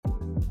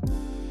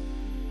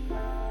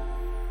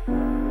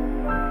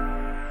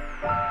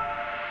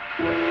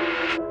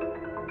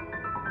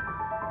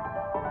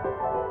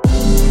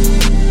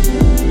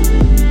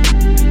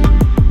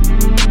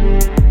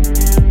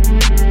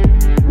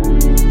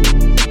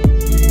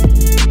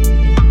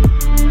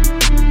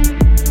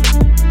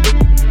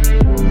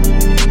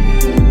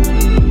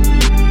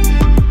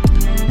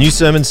New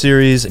sermon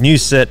series, new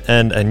set,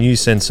 and a new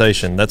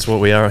sensation. That's what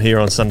we are here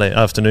on Sunday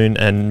afternoon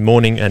and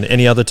morning and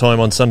any other time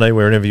on Sunday,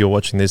 wherever you're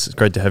watching this. It's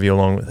great to have you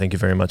along. Thank you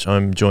very much.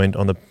 I'm joined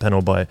on the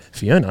panel by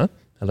Fiona.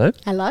 Hello.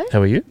 Hello. How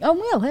are you? I'm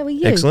well. How are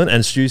you? Excellent.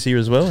 And Stu's here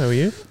as well. How are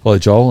you? Hello,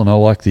 Joel. And I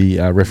like the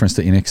reference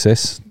to In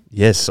Excess.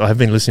 Yes, I have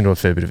been listening to a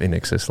fair bit of In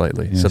Excess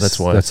lately, Yes, so that's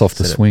why. That's Off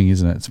the Swing,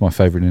 isn't it? It's my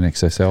favourite In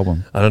Excess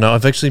album. I don't know.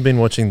 I've actually been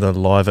watching the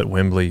Live at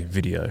Wembley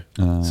video,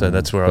 so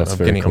that's where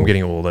I'm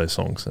getting all those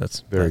songs.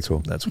 That's very cool.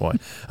 That's why.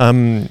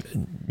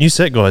 New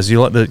set, guys.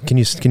 You like the? Can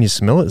you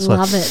smell it? It's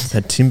Love like it.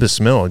 that timber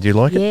smell. Do you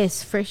like it?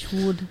 Yes, fresh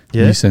wood.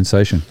 Yeah. New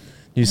sensation.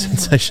 New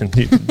sensation.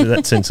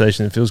 That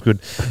sensation. It feels good.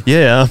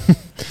 Yeah.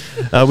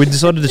 We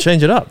decided to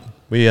change it up.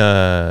 We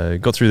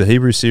got through the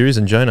Hebrew series,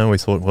 and Jonah, we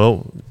thought,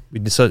 well,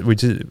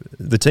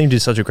 the team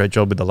did such a great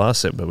job with the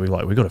last set, but we've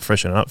got to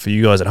freshen it up for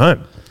you guys at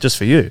home, just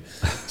for you.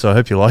 So I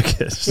hope you like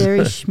it. Very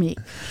schmick.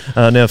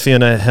 Now,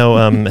 Fiona, how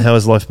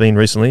has life been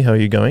recently? How are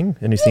you going?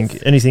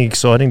 Anything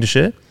exciting to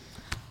share?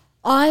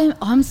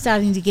 I'm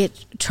starting to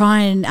try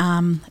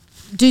and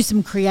do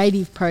some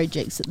creative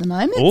projects at the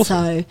moment.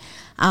 Awesome. So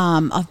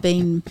I've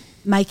been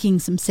making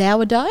some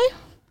sourdough.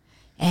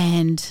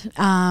 And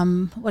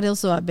what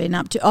else have I been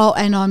up to? Oh,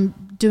 and I'm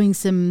doing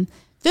some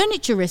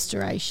furniture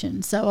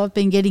restoration. So I've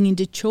been getting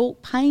into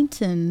chalk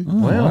paint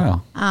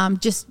and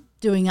just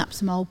doing up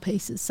some old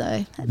pieces.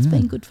 So that's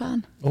been good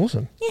fun.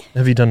 Awesome. Yeah.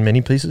 Have you done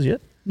many pieces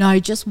yet? No,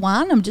 just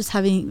one. I'm just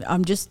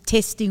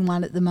testing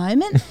one at the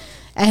moment.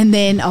 And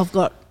then I've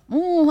got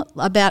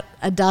about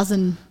a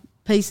dozen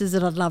pieces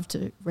that I'd love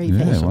to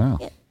refashion. Yeah, wow.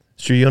 Yeah.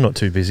 Stu, you're not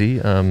too busy.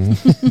 Are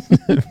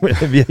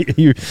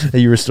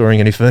you restoring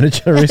any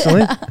furniture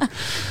recently?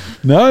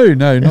 No,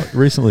 not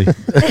recently.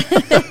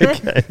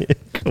 Okay,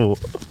 cool.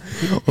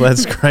 Well,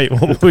 that's great.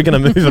 Well, we're going to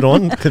move it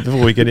on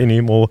before we get any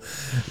more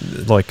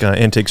like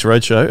Antiques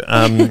Roadshow.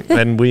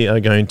 And we are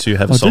going to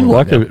have a song. I do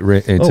like a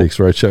Antiques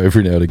Roadshow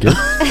every now and again.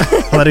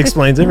 Well, that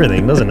explains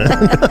everything, doesn't it?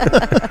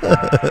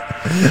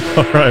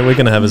 All right, we're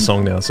going to have a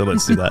song now, so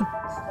let's do that.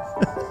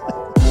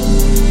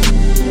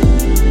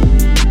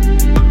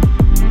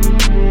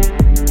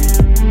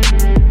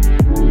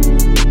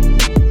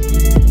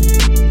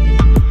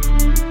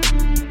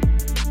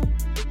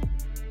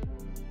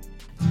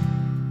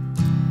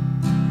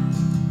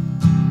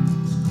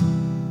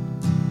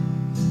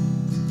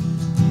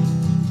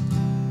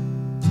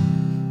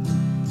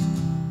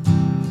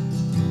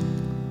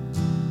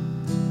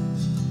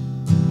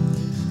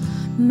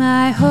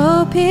 My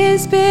hope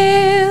is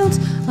built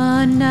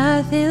on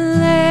nothing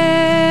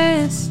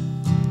less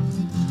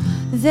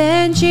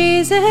than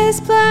Jesus'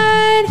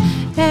 blood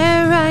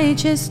and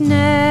righteousness.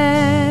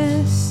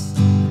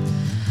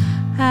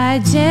 I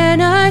dare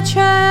not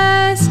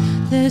trust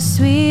the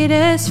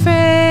sweetest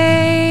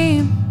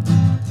frame,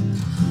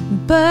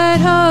 but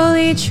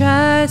wholly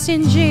trust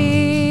in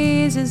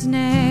Jesus'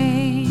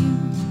 name.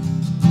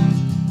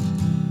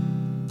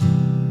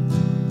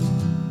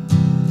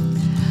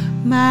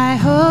 My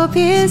hope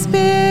is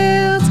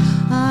built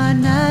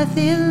on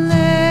nothing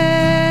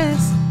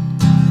less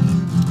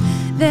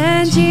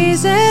than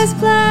Jesus'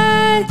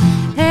 blood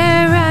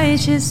and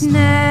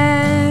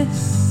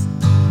righteousness.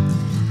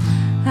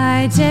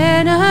 I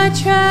dare not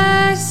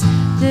trust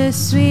the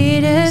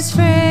sweetest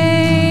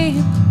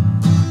frame,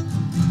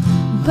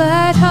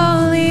 but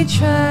wholly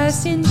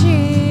trust in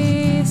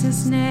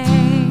Jesus'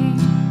 name.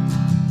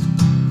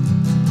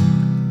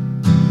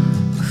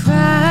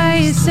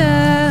 Christ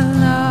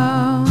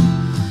alone,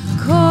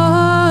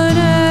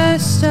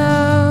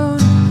 cornerstone,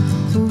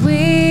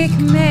 weak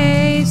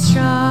made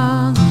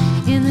strong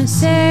in the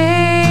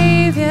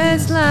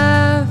Savior's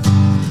love.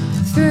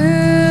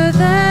 Through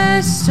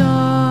the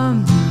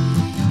storm,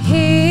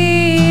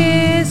 He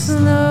is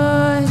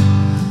Lord,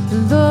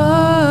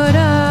 Lord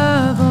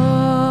of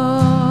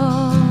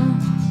all.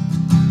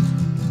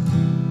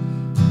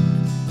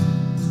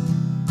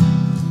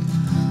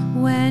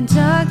 When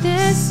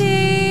darkness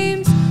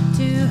seems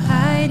to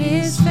hide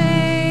His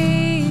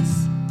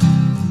face,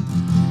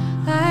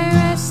 I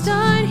rest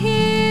on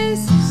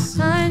His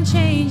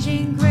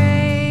unchanging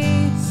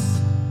grace.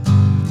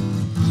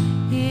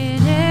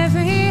 In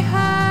every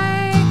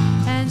high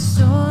and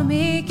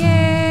stormy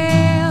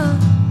gale,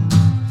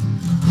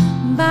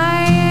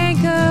 my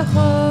anchor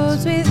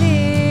holds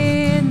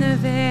within the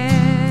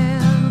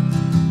veil.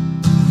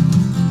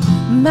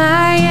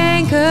 My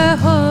anchor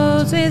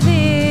holds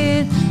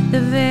within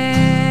the veil.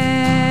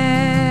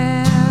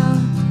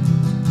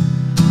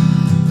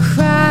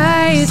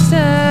 Christ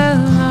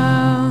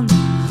alone,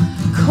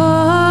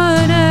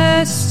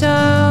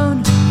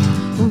 cornerstone,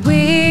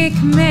 weak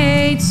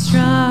made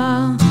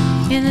strong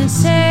in the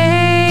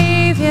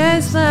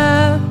Savior's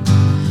love.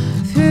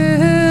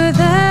 Through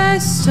the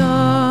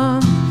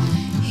storm,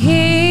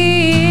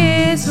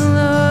 He is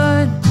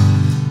Lord,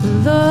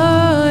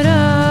 Lord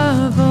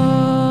of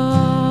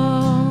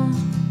all.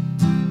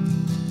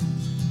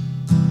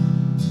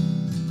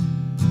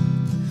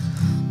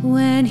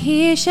 When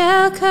He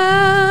shall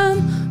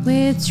come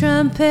with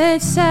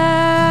trumpet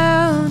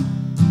sound,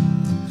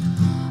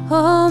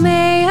 oh,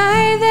 may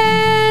I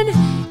then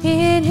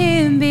in in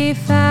him be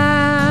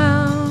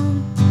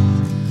found.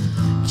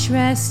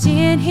 Trust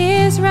in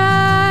his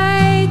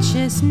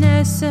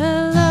righteousness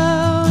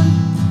alone.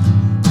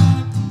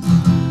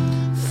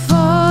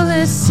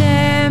 Fullness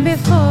stand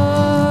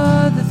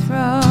before the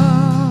throne.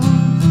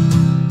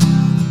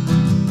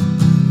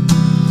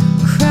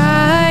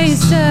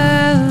 Christ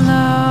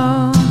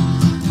alone,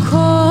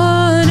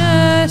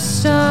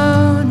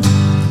 cornerstone,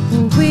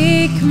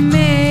 weak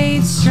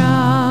made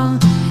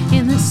strong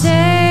in the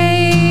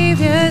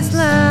Savior's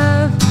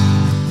love.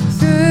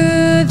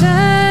 Through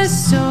the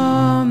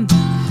storm,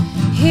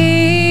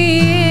 He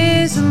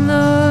is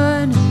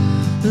Lord,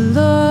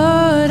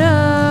 Lord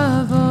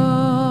of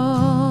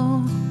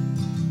all.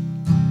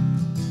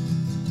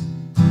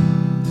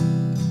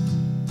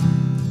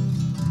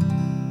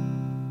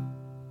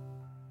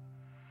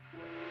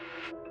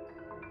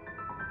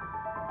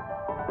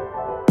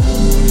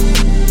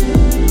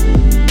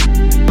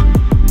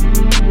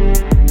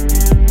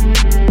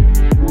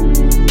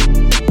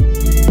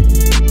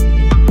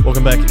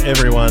 Welcome back,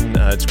 everyone.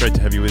 It's great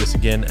to have you with us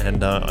again,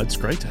 and it's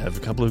great to have a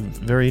couple of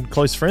very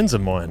close friends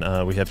of mine.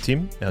 We have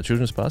Tim, our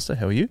children's pastor.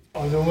 How are you?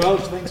 I'm doing well,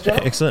 thanks, Joe.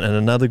 Excellent. And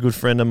another good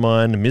friend of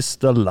mine,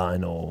 Mr.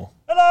 Lionel.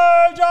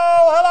 Hello,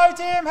 Joel. Hello,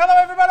 Tim. Hello,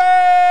 everybody.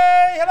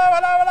 Hello,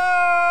 hello,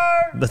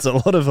 hello. That's a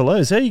lot of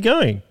hellos. How are you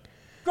going?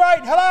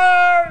 Great.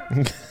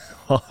 Hello.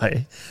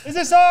 Hi. Is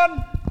this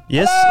on?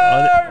 Yes,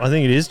 Hello. I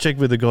think it is. Check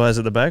with the guys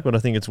at the back, but I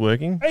think it's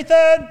working.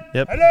 Ethan.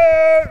 Yep.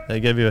 Hello.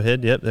 They gave you a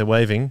head. Yep, they're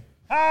waving.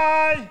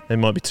 Hi. They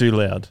might be too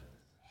loud.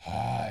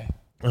 Hi.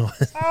 Oh,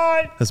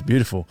 Hi. that's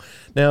beautiful.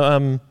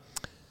 Now,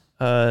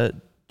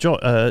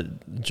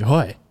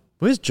 Jai.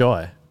 Where's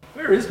Jai?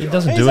 Where is He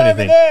doesn't He's do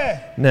anything. over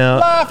there, Now,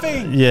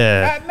 laughing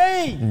yeah. at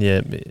me.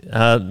 Yeah.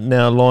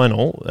 Now,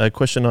 Lionel, a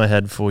question I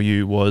had for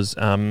you was,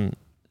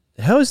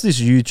 how is this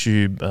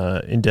YouTube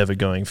endeavor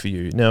going for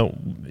you? Now,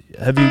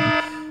 have you...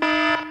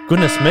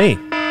 Goodness me.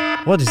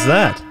 What is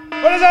that?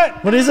 What is it?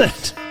 What is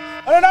it?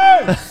 I don't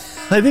know.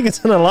 I think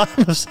it's an alarm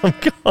of some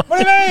kind. What do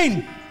you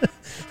mean?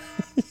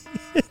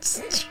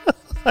 It's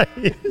Jai.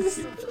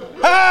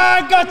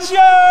 Ah,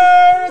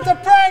 gotcha. It's a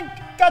prank.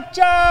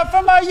 Gotcha.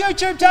 From my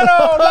YouTube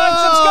channel.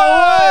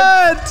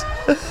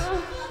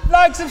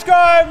 Like,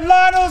 subscribe.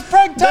 Lionel's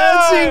prank time.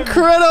 That's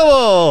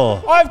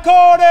incredible. I've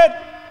called it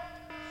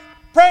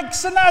Prank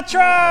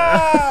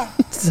Sinatra.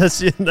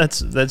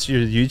 That's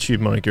your YouTube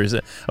moniker, is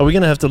it? Are we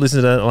going to have to listen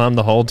to that alarm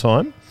the whole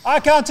time? I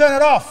can't turn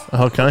it off.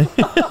 Okay.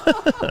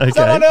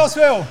 Someone Okay. else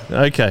will.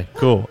 Okay.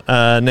 Cool.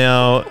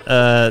 Now,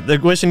 the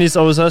question is,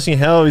 I was asking,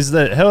 how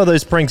are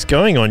those pranks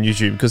going on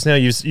YouTube? Because now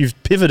you've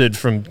pivoted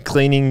from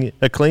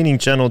a cleaning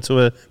channel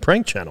to a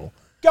prank channel.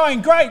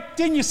 Going great.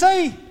 Didn't you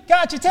see?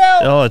 Can't you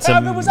tell? Oh, it's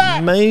How good was that?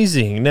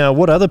 amazing. Now,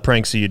 what other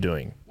pranks are you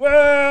doing?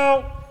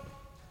 Well,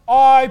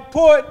 I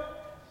put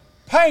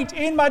paint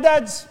in my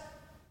dad's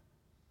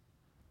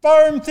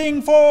foam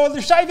thing for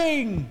the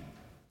shaving.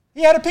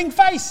 He had a pink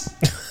face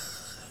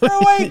for a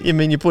week. You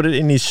mean you put it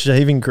in his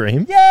shaving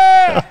cream?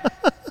 Yeah.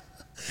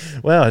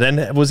 Wow. And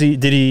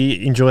did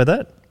he enjoy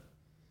that?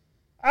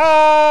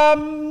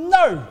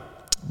 No.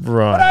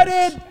 Right. But I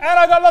did, and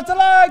I got lots of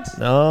likes.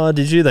 Oh,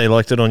 did you? They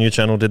liked it on your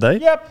channel, did they?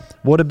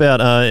 Yep. What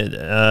about,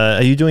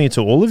 are you doing it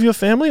to all of your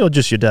family or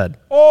just your dad?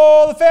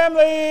 All the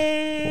family.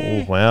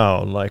 Oh,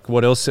 wow. Like,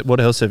 what else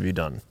have you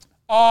done?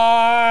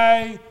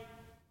 I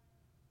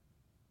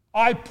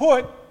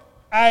put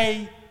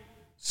a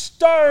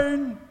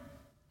stone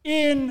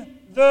in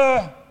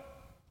the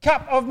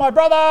cup of my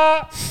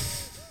brother.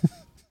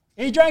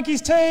 He drank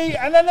his tea,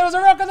 and then there was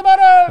a rock at the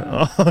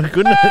bottom. Oh,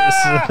 goodness.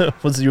 Ah!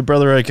 Was your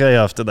brother okay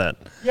after that?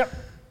 Yep.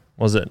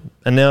 Was it?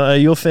 And now, are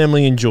your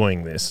family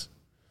enjoying this?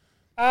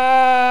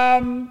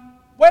 When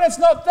it's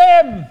not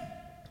them.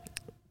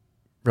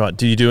 Right.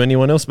 Do you do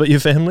anyone else but your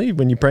family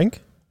when you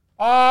prank?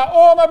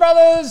 All my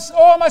brothers,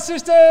 all my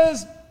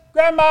sisters,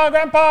 grandma,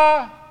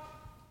 grandpa,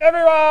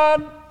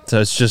 everyone. So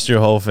it's just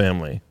your whole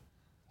family?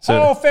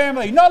 Whole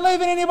family. Not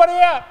leaving anybody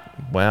out.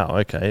 Wow,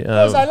 okay.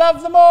 Because I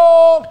love them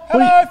all.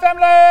 Hello,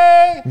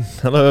 family.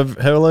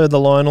 Hello, the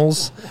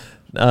Lionels.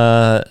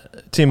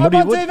 Tim, I'm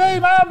on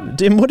TV, Mum.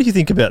 Tim, what do you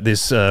think about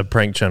this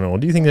prank channel?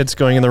 Do you think that's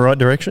going in the right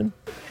direction?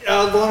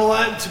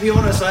 Lionel, to be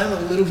honest, I am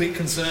a little bit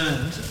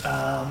concerned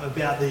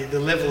about the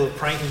level of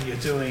pranking you're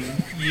doing.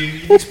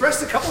 You've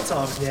expressed a couple of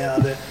times now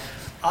that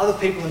other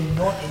people are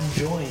not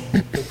enjoying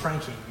the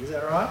pranking. Is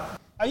that right?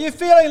 Are you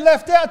feeling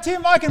left out,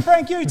 Tim? I can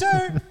prank you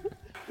too.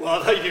 Well,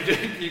 I thought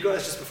you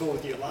guys just before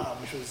with the alarm,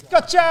 which was...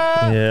 Gotcha.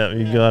 Yeah,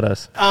 you got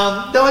us.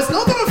 No, it's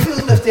not that I feel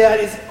left out.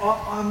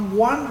 I'm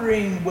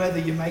wondering whether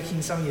you're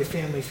making some of your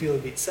family feel a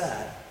bit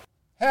sad.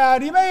 How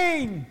do you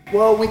mean?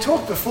 Well, we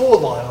talked before,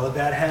 Lionel,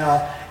 about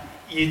how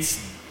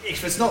if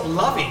it's not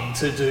loving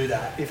to do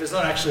that, if it's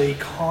not actually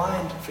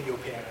kind for your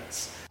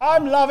parents.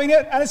 I'm loving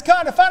it, and it's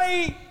kind of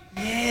funny.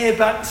 Yeah,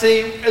 but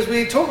see, as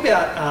we talk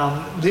about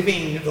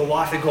living the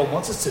life that God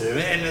wants us to do,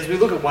 and as we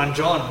look at 1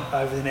 John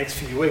over the next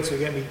few weeks, we're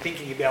going to be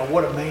thinking about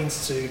what it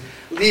means to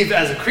live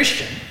as a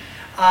Christian,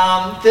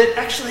 that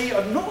actually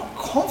I'm not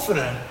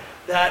confident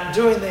that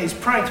doing these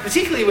pranks,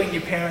 particularly when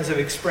your parents have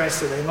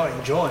expressed that they're not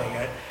enjoying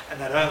it and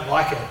they don't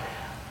like it,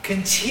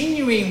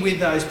 continuing with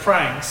those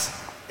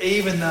pranks,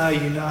 even though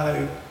you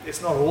know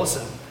it's not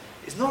awesome,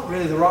 is not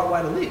really the right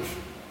way to live.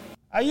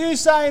 Are you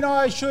saying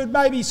I should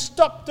maybe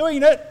stop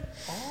doing it?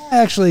 I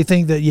actually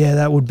think that,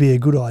 that would be a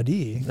good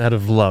idea. Out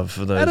of love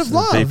for those Out of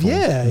love, people.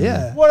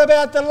 yeah. What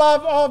about the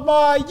love of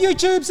my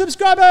YouTube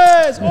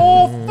subscribers?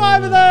 All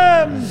 5 of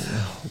them.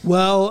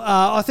 Well,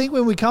 I think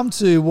when we come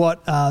to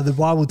what the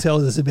Bible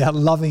tells us about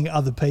loving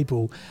other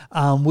people,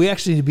 we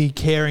actually need to be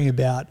caring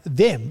about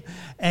them.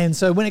 And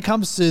so when it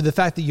comes to the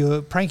fact that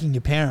you're pranking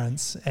your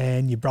parents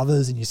and your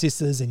brothers and your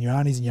sisters and your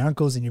aunties and your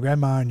uncles and your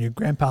grandma and your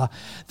grandpa,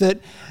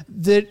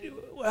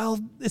 well,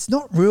 it's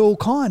not real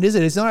kind, is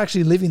it? It's not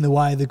actually living the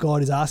way that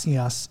God is asking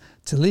us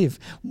to live.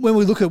 When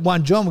we look at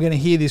 1 John, we're going to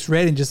hear this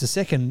read in just a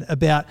second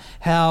about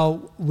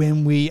how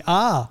when we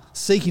are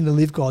seeking to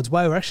live God's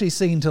way, we're actually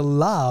seeking to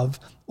love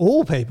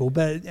all people,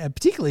 but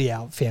particularly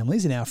our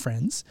families and our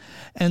friends.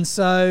 And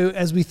so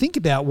as we think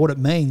about what it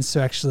means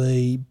to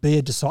actually be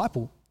a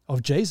disciple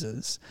of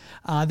Jesus,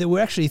 that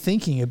we're actually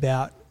thinking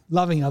about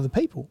loving other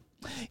people.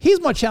 Here's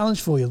my challenge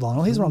for you,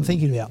 Lionel. Here's what I'm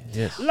thinking about.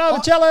 Yes. Love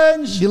a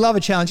challenge. You love a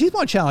challenge. Here's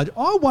my challenge.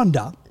 I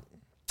wonder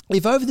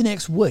if over the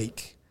next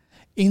week,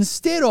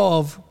 instead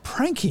of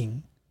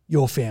pranking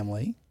your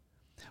family,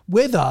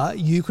 whether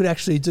you could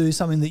actually do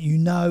something that you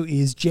know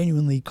is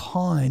genuinely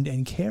kind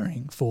and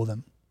caring for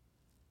them.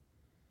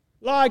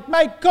 Like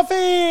make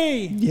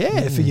coffee.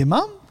 Yeah, for your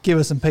mum. Give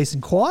her some peace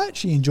and quiet.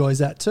 She enjoys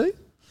that too.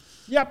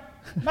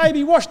 Yep.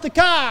 Maybe wash the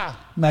car.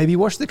 Maybe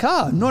wash the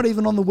car, not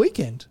even on the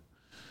weekend.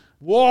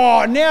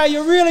 Whoa, now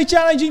you're really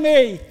challenging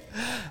me.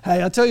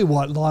 Hey, I'll tell you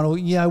what,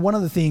 Lionel, one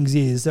of the things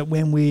is that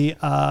when we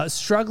are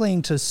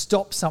struggling to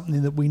stop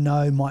something that we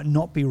know might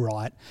not be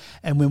right,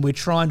 and when we're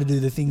trying to do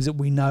the things that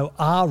we know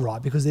are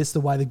right, because that's the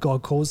way that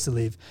God calls us to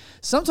live,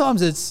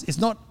 sometimes it's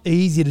not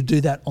easy to do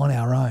that on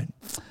our own.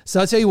 So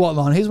I'll tell you what,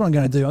 Lionel, here's what I'm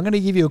going to do. I'm going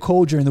to give you a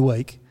call during the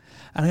week,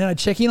 and I'm going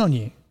to check in on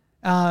you.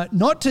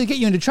 Not to get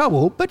you into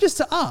trouble, but just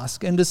to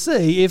ask and to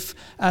see if,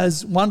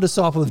 as one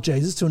disciple of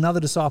Jesus to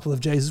another disciple of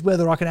Jesus,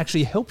 whether I can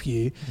actually help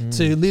you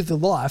to live the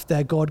life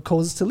that God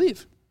calls us to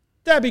live.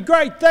 That'd be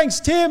great.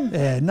 Thanks, Tim.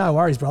 Yeah, no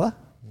worries, brother.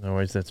 No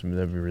worries, that'd be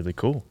really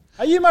cool.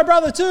 Are you my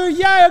brother too?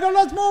 Yay, I got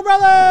lots more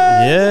brothers.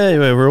 Yeah,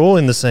 we're all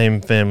in the same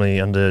family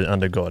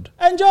under God.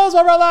 And Joel's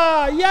my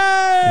brother.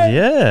 Yay.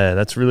 Yeah,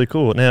 that's really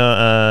cool.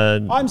 Now,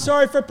 I'm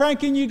sorry for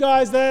pranking you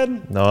guys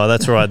then. no,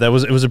 that's all right. It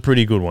was a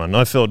pretty good one.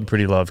 I felt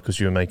pretty loved because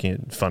you were making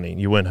it funny.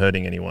 You weren't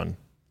hurting anyone.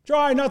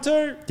 Try not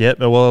to. Yep.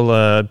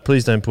 Well,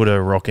 please don't put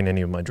a rock in any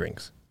of my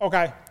drinks.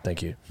 Okay.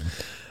 Thank you.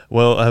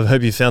 Well, I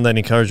hope you found that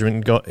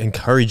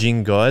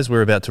encouraging, guys.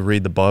 We're about to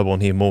read the Bible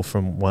and hear more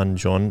from 1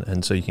 John,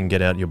 and so you can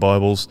get out your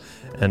Bibles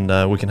and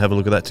we can have a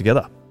look at that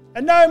together.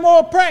 And no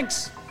more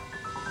pranks.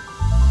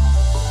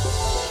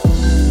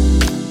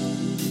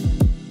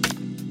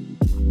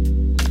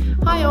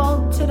 Hi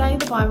all, today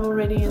the Bible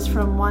reading is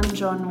from 1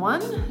 John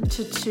 1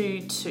 to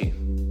 2:2.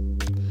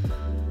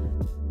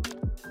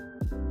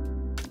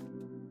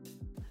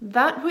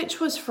 That which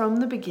was from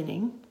the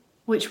beginning,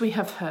 which we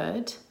have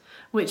heard,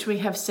 which we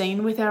have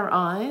seen with our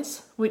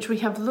eyes, which we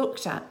have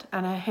looked at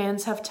and our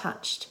hands have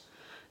touched,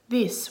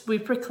 this we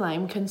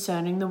proclaim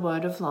concerning the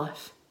word of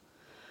life.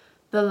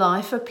 The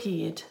life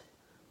appeared,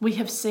 we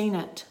have seen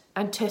it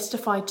and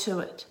testify to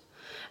it,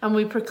 and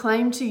we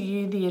proclaim to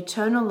you the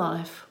eternal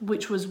life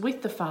which was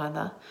with the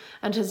Father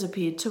and has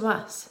appeared to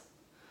us.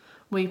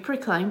 We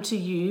proclaim to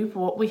you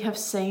what we have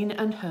seen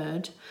and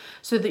heard,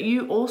 so that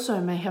you also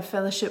may have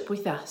fellowship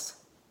with us.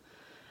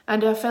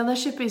 And our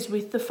fellowship is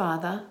with the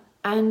Father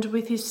and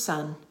with his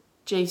Son,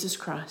 Jesus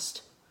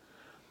Christ.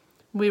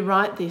 We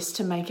write this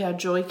to make our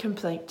joy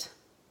complete.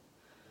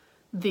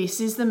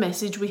 This is the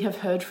message we have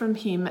heard from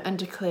him and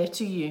declare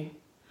to you.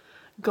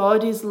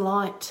 God is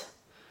light.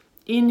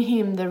 In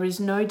him there is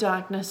no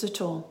darkness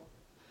at all.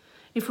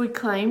 If we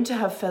claim to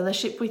have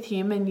fellowship with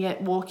him and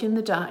yet walk in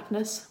the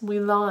darkness, we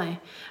lie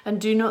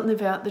and do not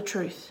live out the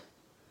truth.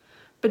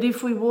 But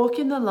if we walk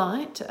in the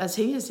light, as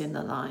he is in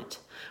the light,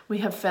 we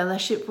have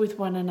fellowship with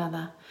one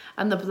another,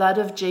 and the blood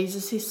of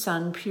Jesus his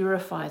Son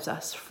purifies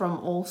us from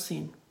all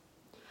sin.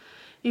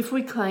 If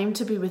we claim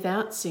to be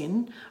without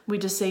sin, we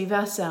deceive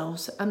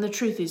ourselves, and the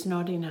truth is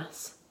not in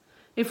us.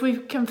 If we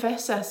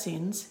confess our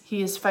sins,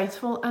 he is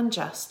faithful and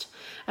just,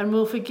 and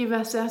will forgive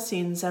us our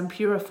sins and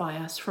purify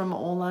us from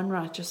all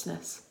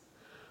unrighteousness.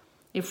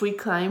 If we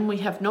claim we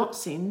have not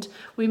sinned,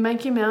 we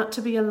make him out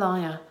to be a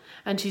liar,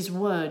 and his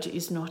word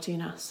is not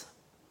in us.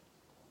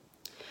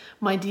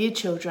 My dear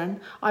children,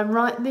 I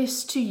write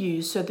this to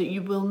you so that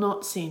you will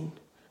not sin.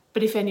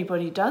 But if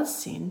anybody does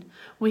sin,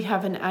 we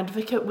have an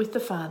advocate with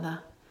the Father,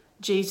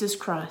 Jesus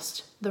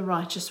Christ, the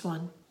righteous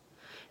one.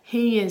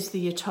 He is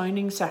the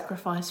atoning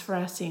sacrifice for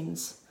our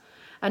sins,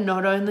 and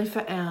not only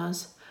for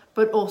ours,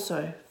 but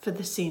also for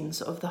the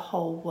sins of the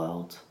whole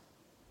world.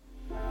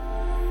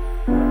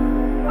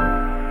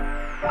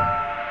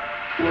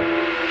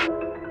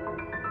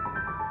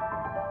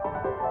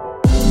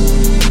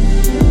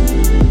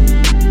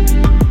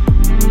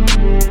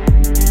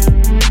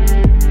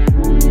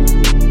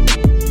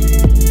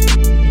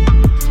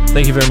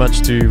 you very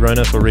much to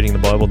Rona for reading the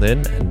Bible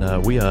then.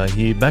 And we are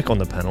here back on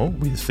the panel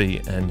with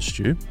Fee and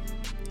Stu.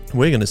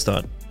 We're going to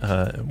start,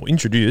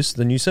 introduce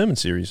the new sermon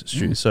series,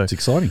 Stu. So It's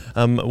exciting.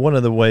 one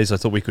of the ways I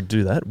thought we could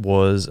do that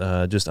was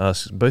just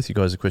ask both you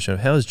guys a question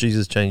of how is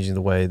Jesus changing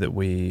the way that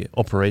we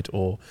operate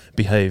or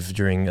behave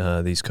during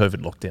these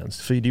COVID lockdowns?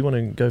 Fee, do you want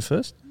to go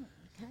first?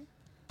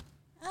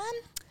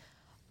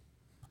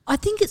 I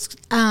think it's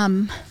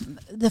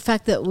the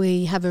fact that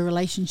we have a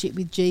relationship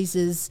with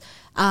Jesus.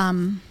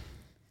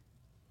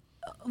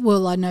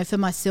 Well, I know for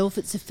myself,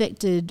 it's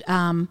affected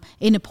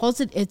in a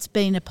positive. It's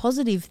been a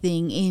positive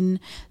thing in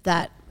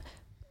that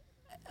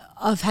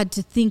I've had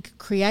to think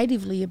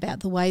creatively about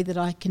the way that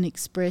I can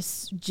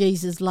express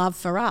Jesus' love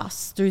for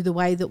us through the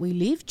way that we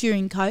live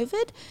during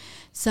COVID.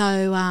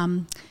 So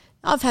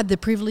I've had the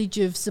privilege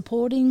of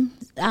supporting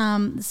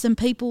some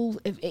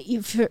people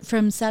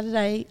from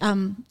Sunday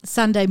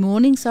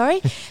morning,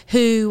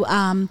 who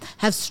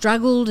have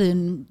struggled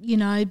and,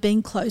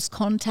 been close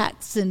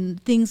contacts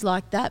and things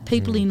like that.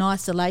 People in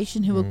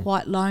isolation who are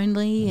quite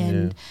lonely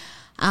and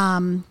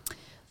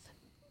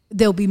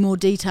there'll be more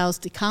details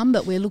to come,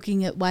 but we're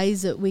looking at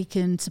ways that we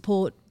can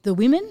support the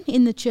women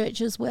in the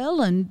church as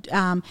well and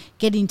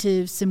get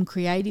into some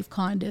creative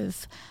kind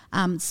of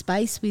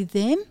space with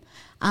them.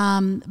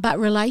 But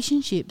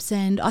relationships,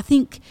 and I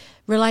think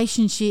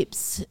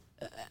relationships,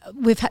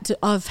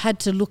 I've had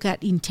to look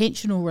at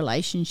intentional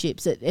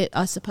relationships.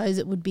 I suppose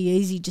it would be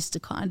easy just to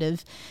kind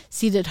of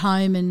sit at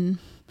home and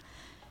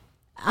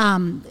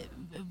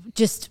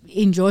just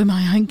enjoy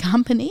my own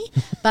company.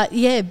 But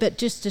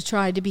just to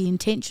try to be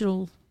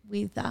intentional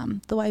with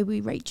the way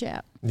we reach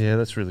out. Yeah,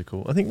 that's really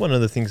cool. I think one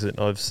of the things that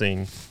I've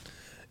seen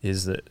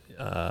is that,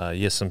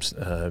 some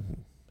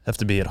have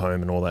to be at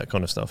home and all that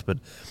kind of stuff, but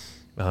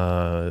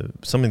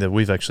something that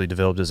we've actually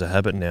developed as a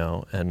habit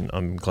now, and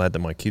I'm glad that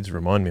my kids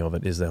remind me of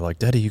it, is they're like,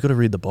 Daddy, you got to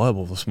read the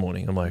Bible this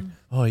morning. I'm like,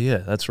 oh yeah,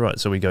 that's right.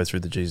 So we go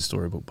through the Jesus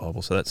Storybook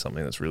Bible. So that's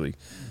something that's really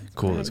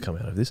cool that's come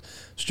out of this.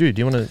 Stu, do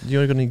you want to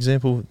got an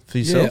example for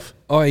yourself?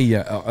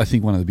 Yeah, I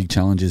think one of the big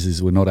challenges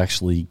is we're not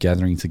actually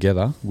gathering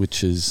together,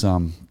 which is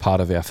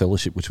part of our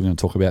fellowship, which we're going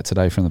to talk about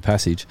today from the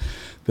passage.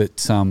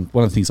 But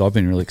one of the things I've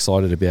been really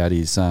excited about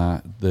is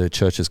the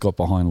church has got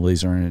behind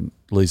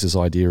Lisa's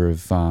idea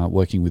of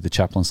working with the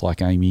chaplains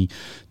like Amy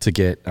to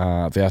get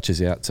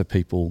vouchers out to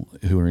people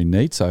who are in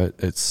need. So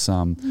it's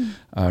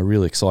a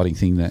really exciting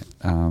thing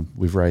that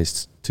we've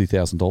raised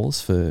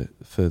 $2,000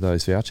 for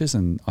those vouchers,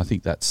 and I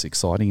think that's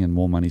exciting, and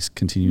more money's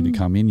continuing to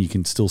come in. You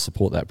can still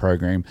support that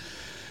program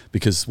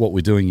because what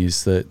we're doing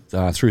is that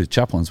through the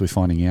chaplains we're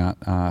finding out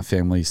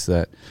families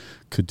that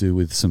could do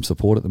with some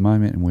support at the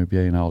moment, and we're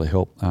being able to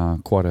help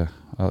quite a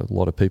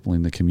lot of people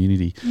in the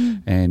community.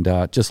 And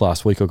just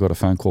last week I got a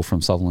phone call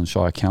from Sutherland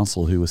Shire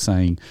Council who was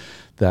saying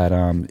that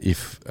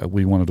if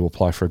we wanted to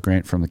apply for a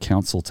grant from the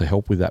council to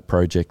help with that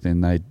project,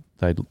 then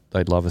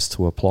they'd love us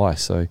to apply.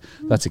 So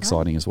that's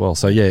exciting as well.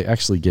 So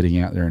actually getting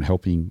out there and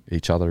helping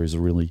each other is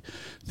a really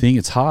thing.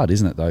 It's hard,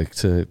 isn't it, though,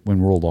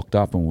 when we're all locked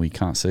up and we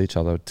can't see each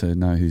other, to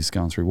know who's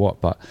going through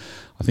what. But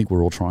I think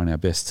we're all trying our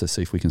best to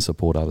see if we can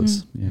support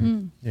others.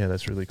 Yeah,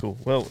 that's really cool.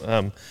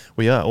 Well,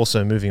 we are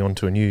also moving on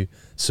to a new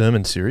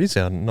sermon series.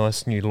 Our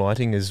nice new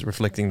lighting is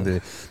reflecting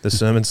the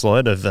sermon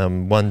slide of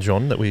 1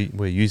 John that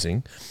we're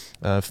using.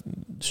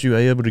 Stu,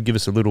 are you able to give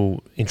us a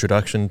little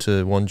introduction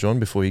to 1 John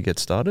before you get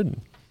started?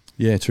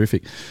 Yeah,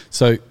 terrific.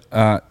 So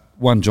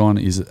 1 John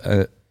is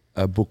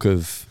a book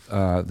of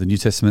the New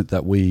Testament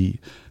that we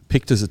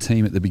picked as a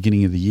team at the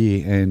beginning of the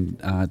year, and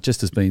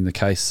just as been the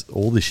case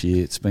all this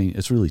year,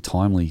 it's really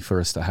timely for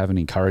us to have an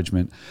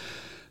encouragement.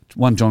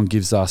 1 John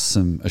gives us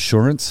some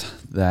assurance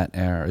that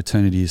our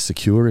eternity is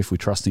secure if we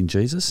trust in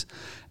Jesus,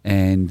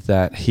 and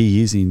that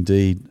he is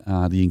indeed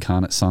the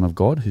incarnate Son of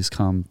God who's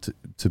come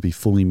to be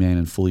fully man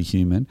and fully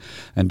human.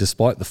 And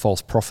despite the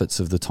false prophets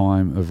of the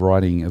time of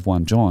writing of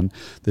 1 John,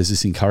 there's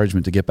this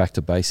encouragement to get back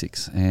to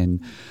basics.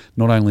 And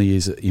not only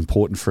is it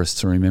important for us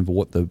to remember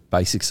what the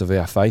basics of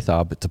our faith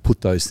are, but to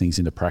put those things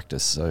into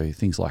practice. So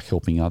things like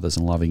helping others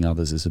and loving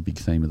others is a big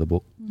theme of the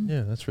book.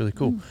 Yeah, that's really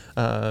cool.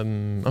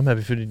 I'm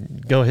happy for you to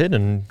go ahead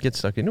and get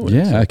stuck into it.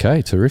 Yeah,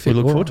 okay, terrific. We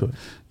look forward to it.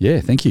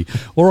 Yeah, thank you.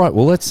 All right,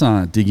 well, let's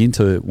dig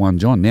into 1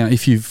 John. Now,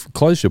 if you've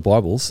closed your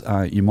Bibles,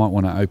 you might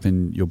want to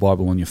open your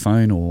Bible on your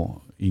phone or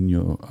in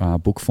your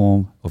book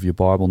form of your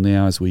Bible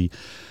now as we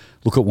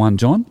look at 1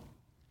 John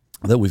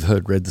that we've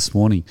heard read this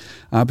morning.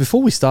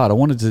 Before we start, I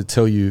wanted to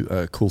tell you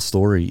a cool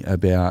story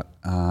about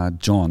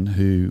John,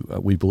 who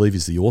we believe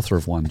is the author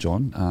of 1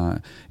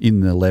 John.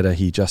 In the letter,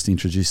 he just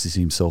introduces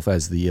himself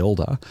as the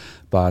elder,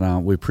 but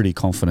we're pretty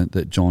confident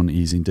that John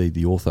is indeed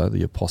the author,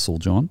 the Apostle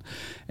John.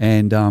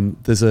 And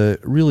there's a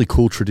really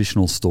cool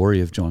traditional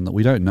story of John that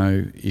we don't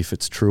know if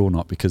it's true or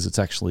not because it's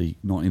actually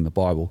not in the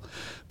Bible,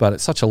 but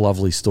it's such a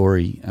lovely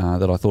story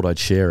that I thought I'd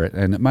share it.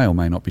 And it may or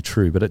may not be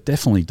true, but it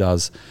definitely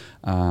does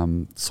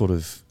sort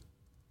of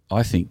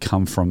I think,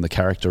 come from the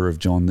character of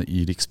John that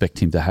you'd expect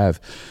him to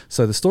have.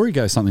 So the story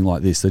goes something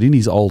like this, that in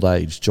his old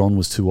age, John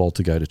was too old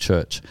to go to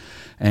church.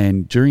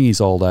 And during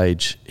his old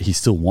age, he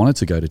still wanted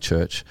to go to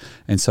church.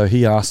 And so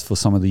he asked for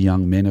some of the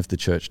young men of the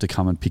church to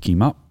come and pick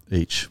him up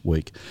each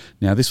week.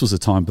 Now, this was a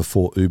time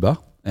before Uber,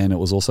 and it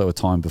was also a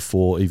time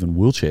before even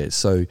wheelchairs.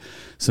 So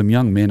some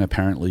young men,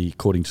 apparently,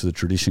 according to the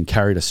tradition,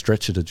 carried a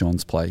stretcher to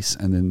John's place,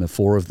 and then the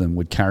four of them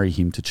would carry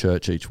him to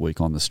church each week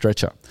on the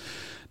stretcher.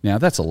 Now,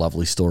 that's a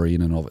lovely story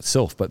in and of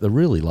itself, but the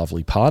really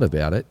lovely part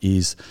about it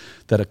is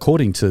that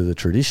according to the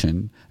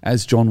tradition,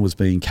 as John was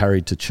being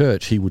carried to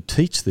church, he would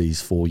teach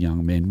these four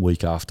young men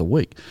week after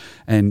week.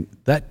 And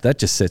that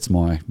just sets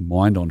my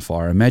mind on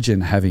fire.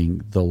 Imagine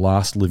having the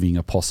last living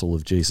apostle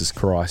of Jesus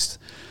Christ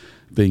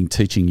being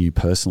teaching you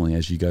personally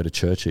as you go to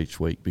church each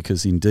week,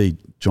 because indeed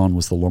John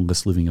was the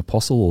longest living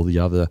apostle. All the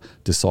other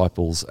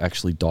disciples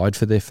actually died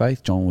for their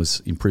faith. John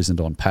was imprisoned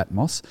on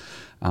Patmos,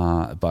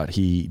 but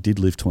he did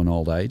live to an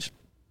old age.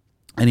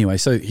 Anyway,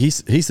 so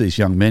he's these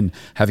young men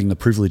having the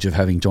privilege of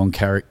having John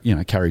carry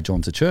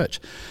John to church.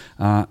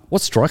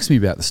 What strikes me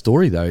about the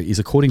story, though, is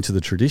according to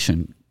the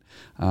tradition,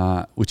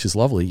 which is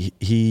lovely,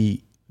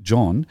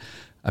 John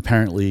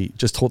apparently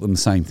just taught them the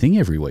same thing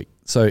every week.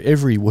 So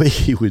every week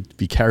he would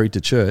be carried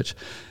to church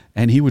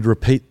and he would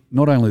repeat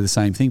not only the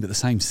same thing, but the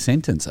same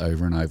sentence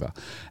over and over.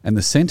 And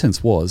the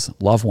sentence was,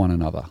 love one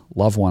another,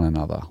 love one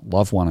another,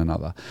 love one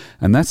another.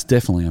 And that's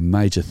definitely a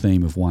major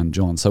theme of 1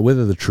 John. So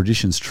whether the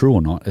tradition's true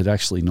or not, it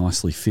actually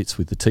nicely fits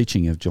with the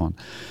teaching of John.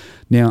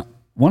 Now,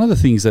 one of the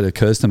things that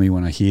occurs to me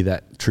when I hear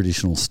that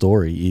traditional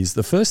story is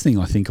the first thing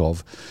I think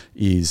of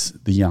is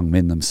the young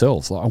men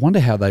themselves. I wonder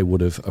how they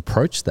would have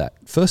approached that.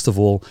 First of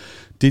all,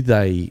 did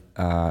they,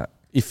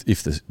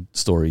 if the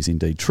story is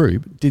indeed true,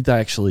 did they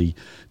actually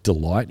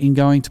delight in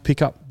going to pick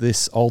up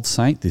this old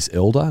saint, this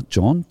elder,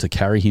 John, to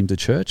carry him to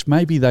church?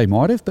 Maybe they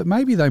might have, but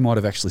maybe they might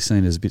have actually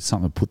seen it as a bit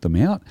something to put them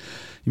out.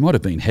 It might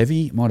have been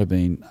heavy, it might have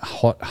been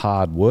hot,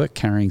 hard work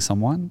carrying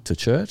someone to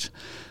church.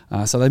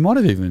 So they might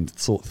have even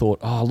thought,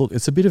 oh, look,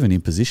 it's a bit of an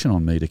imposition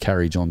on me to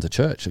carry John to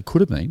church. It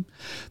could have been.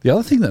 The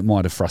other thing that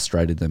might have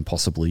frustrated them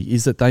possibly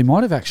is that they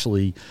might have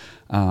actually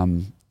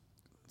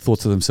thought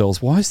to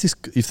themselves, why is this,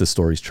 if the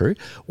story's true,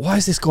 why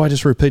is this guy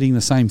just repeating the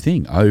same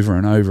thing over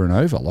and over and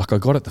over like I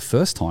got it the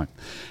first time?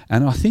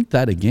 And I think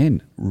that,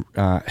 again,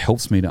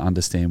 helps me to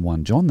understand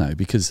 1 John, though,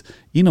 because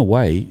in a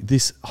way,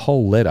 this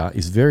whole letter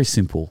is very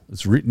simple.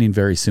 It's written in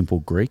very simple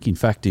Greek. In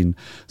fact, in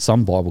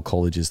some Bible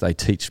colleges, they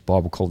teach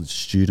Bible college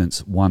students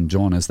 1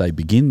 John as they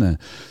begin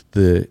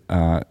the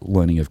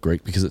learning of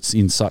Greek, because it's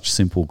in such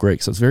simple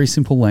Greek. So it's very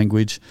simple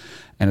language,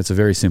 and it's a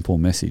very simple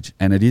message.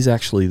 And it is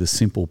actually the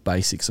simple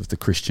basics of the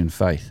Christian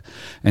faith.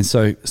 And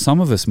so some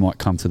of us might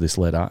come to this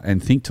letter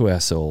and think to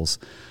ourselves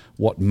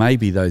what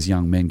maybe those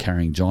young men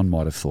carrying John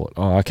might have thought.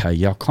 Oh, okay,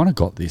 yeah, I've kind of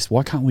got this.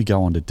 Why can't we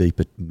go on to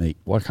deeper meat?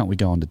 Why can't we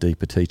go on to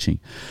deeper teaching?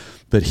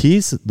 But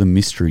here's the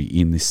mystery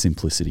in this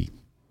simplicity.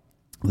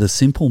 The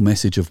simple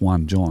message of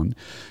 1 John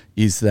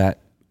is that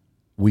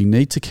we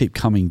need to keep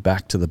coming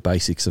back to the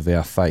basics of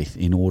our faith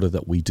in order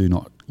that we do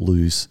not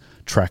lose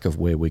track of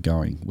where we're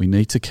going. We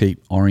need to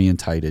keep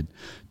orientated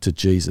to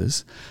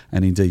Jesus.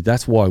 And indeed,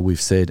 that's why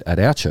we've said at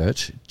our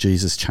church,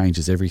 Jesus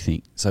changes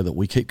everything, so that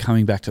we keep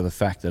coming back to the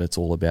fact that it's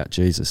all about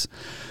Jesus.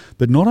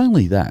 But not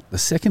only that, the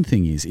second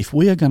thing is, if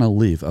we are going to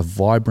live a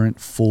vibrant,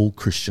 full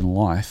Christian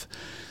life,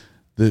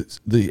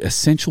 the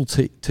essential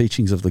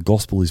teachings of the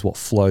gospel is what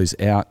flows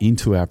out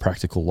into our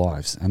practical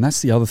lives. And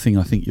that's the other thing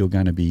I think you're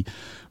going to be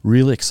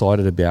really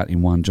excited about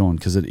in 1 John,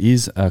 because it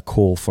is a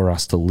call for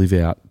us to live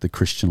out the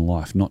Christian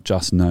life, not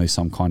just know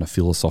some kind of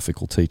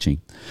philosophical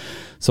teaching.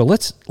 So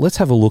let's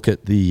have a look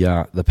at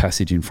the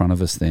passage in front of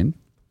us then,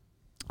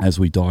 as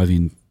we dive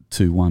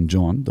into 1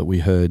 John that we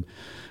heard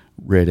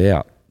read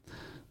out.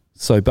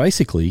 So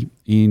basically,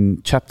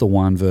 in chapter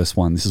 1, verse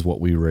 1, this is what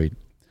we read.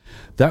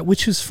 That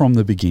which is from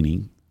the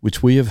beginning,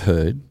 which we have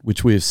heard,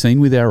 which we have seen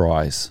with our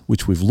eyes,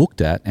 which we've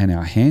looked at, and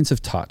our hands have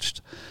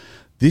touched,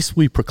 this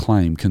we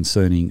proclaim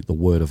concerning the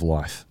word of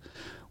life.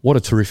 What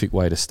a terrific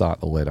way to start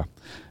the letter.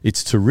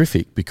 It's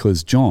terrific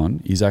because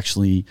John is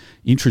actually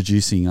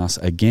introducing us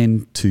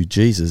again to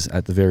Jesus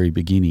at the very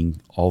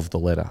beginning of the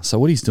letter. So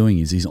what he's doing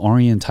is he's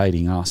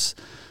orientating us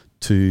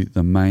to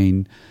the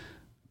main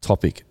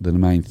topic, the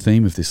main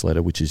theme of this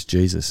letter, which is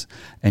Jesus.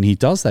 And he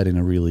does that in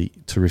a really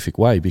terrific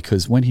way,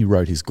 because when he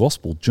wrote his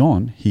gospel,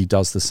 John, he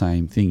does the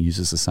same thing,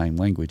 uses the same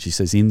language. He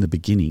says, in the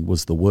beginning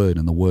was the Word,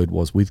 and the Word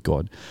was with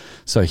God.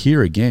 So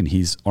here again,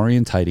 he's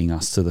orientating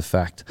us to the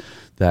fact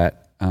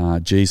that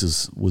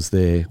Jesus was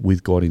there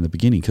with God in the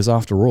beginning, because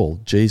after all,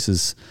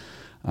 Jesus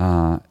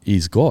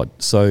is God.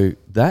 So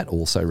that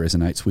also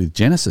resonates with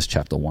Genesis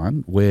chapter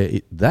 1, where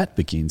that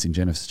begins in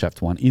Genesis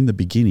chapter 1, in the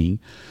beginning,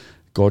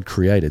 God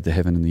created the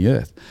heaven and the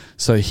earth.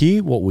 So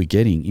here what we're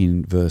getting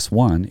in verse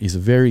 1 is a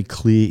very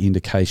clear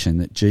indication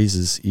that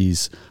Jesus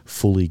is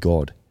fully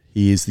God.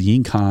 He is the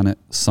incarnate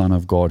Son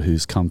of God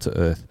who's come to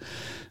earth.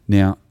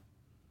 Now,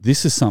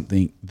 this is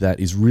something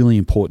that is really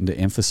important to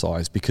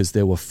emphasize, because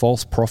there were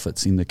false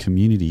prophets in the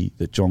community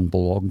that John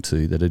belonged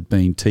to that had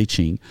been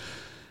teaching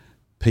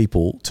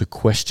people to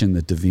question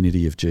the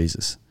divinity of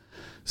Jesus.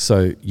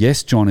 So,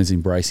 yes, John is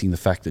embracing the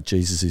fact that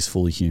Jesus is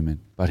fully human,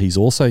 but he's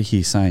also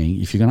here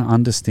saying if you're going to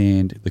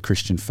understand the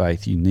Christian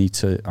faith, you need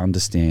to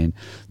understand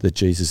that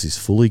Jesus is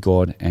fully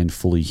God and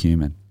fully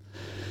human.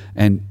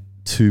 And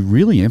to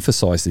really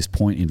emphasize this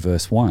point in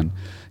verse 1,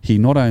 he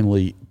not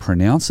only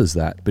pronounces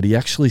that, but he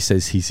actually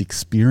says he's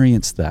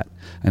experienced that.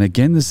 And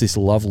again, there's this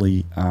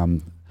lovely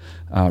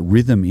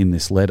rhythm in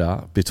this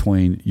letter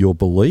between your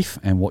belief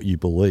and what you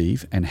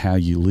believe and how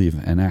you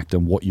live and act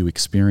and what you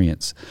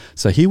experience.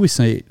 So here we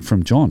see it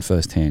from John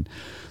firsthand.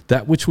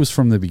 That which was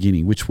from the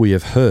beginning, which we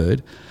have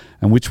heard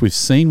and which we've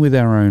seen with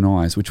our own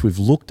eyes, which we've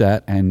looked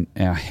at and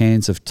our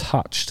hands have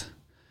touched.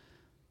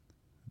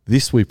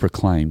 This we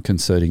proclaim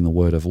concerning the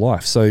word of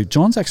life. So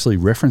John's actually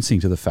referencing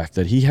to the fact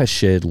that he has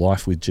shared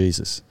life with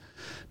Jesus.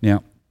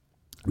 Now,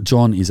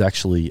 John is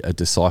actually a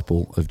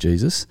disciple of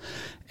Jesus,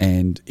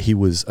 and he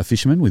was a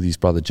fisherman with his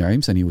brother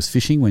James, and he was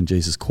fishing when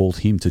Jesus called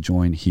him to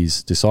join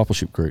his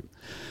discipleship group.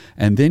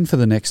 And then for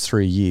the next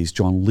 3 years,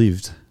 John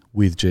lived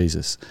with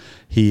Jesus.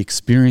 He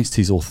experienced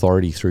his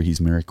authority through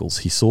his miracles.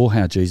 He saw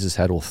how Jesus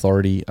had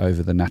authority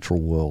over the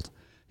natural world.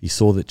 He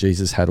saw that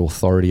Jesus had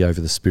authority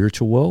over the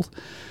spiritual world.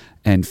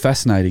 And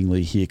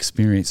fascinatingly, he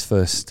experienced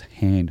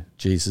firsthand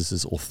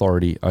Jesus'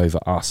 authority over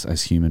us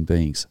as human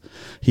beings.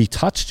 He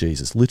touched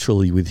Jesus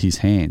literally with his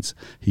hands.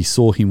 He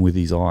saw him with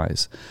his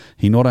eyes.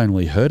 He not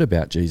only heard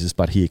about Jesus,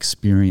 but he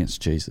experienced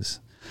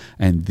Jesus.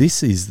 And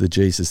this is the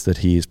Jesus that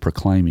he is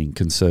proclaiming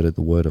concerning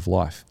the word of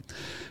life.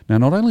 Now,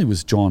 not only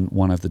was John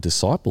one of the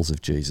disciples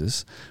of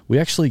Jesus, we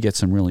actually get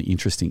some really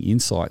interesting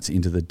insights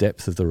into the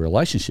depth of the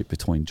relationship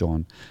between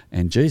John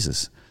and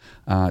Jesus.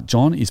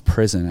 John is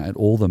present at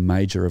all the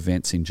major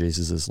events in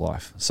Jesus'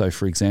 life. So,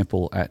 for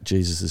example, at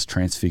Jesus'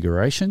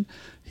 transfiguration,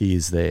 he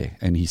is there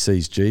and he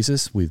sees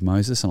Jesus with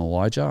Moses and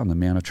Elijah on the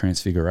Mount of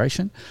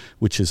Transfiguration,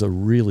 which is a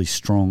really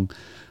strong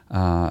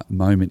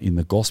moment in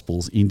the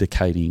Gospels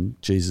indicating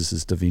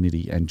Jesus'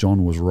 divinity, and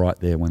John was right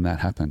there when that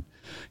happened.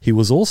 He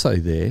was also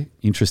there,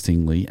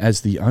 interestingly,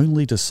 as the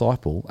only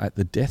disciple at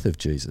the death of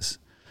Jesus.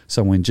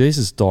 So when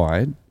Jesus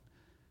died,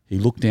 he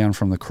looked down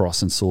from the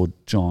cross and saw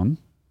John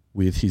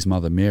with his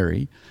mother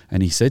Mary,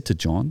 and he said to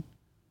John,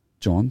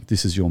 "John,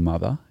 this is your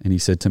mother," and he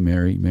said to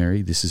Mary,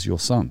 "Mary, this is your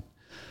son."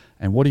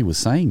 And what he was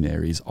saying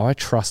there is, I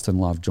trust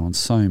and love John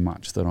so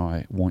much that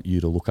I want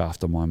you to look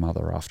after my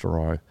mother after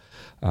I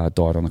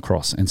died on the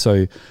cross. And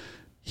so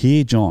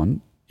here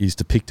John is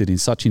depicted in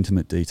such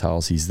intimate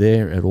details. He's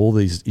there at all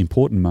these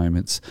important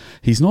moments.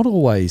 He's not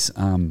always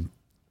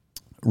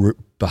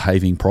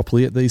behaving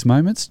properly at these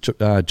moments.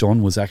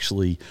 John was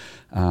actually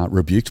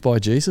rebuked by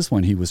Jesus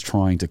when he was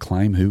trying to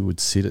claim who would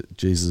sit at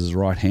Jesus'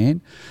 right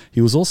hand.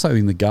 He was also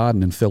in the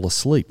garden and fell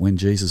asleep when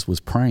Jesus was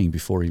praying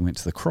before he went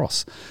to the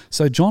cross.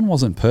 So John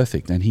wasn't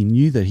perfect, and he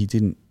knew that he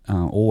didn't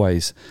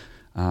always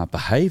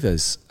behave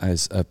as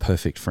a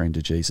perfect friend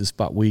to Jesus,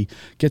 but we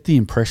get the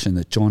impression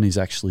that John is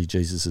actually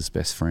Jesus'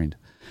 best friend.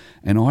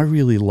 And I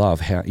really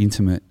love how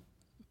intimate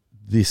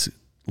this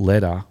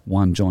letter,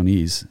 1 John,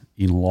 is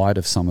in light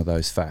of some of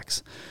those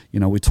facts. You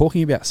know, we're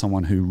talking about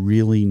someone who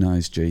really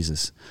knows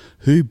Jesus.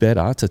 Who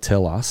better to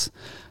tell us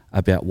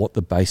about what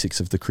the basics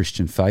of the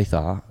Christian faith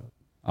are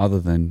other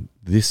than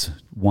this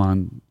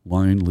one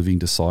lone living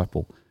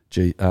disciple,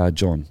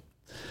 John?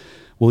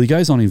 Well, he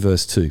goes on in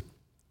verse 2.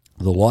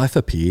 The life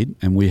appeared,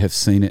 and we have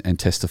seen it and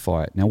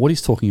testify it. Now, what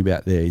he's talking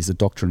about there is the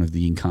doctrine of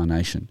the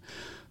incarnation.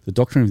 The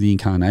doctrine of the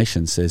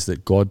incarnation says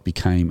that God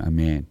became a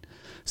man.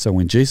 So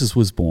when Jesus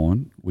was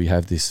born, we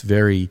have this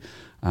very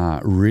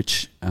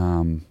rich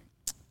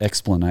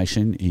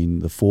explanation in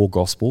the 4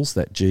 Gospels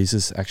that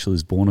Jesus actually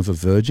was born of a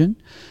virgin,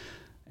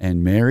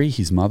 and Mary,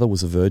 his mother,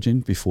 was a virgin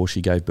before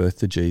she gave birth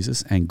to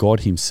Jesus, and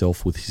God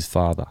himself was his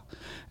father.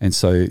 And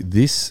so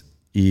this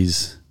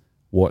is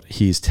what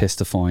he is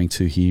testifying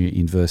to here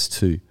in verse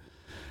 2.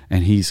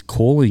 And he's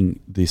calling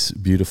this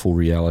beautiful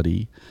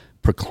reality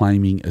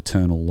proclaiming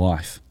eternal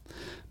life.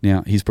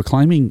 Now, he's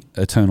proclaiming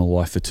eternal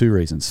life for 2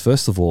 reasons.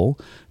 First of all,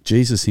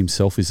 Jesus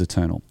himself is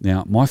eternal.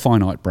 Now, my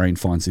finite brain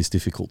finds this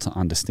difficult to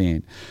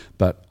understand,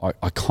 but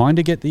I kind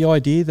of get the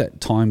idea that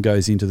time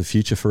goes into the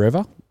future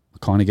forever. I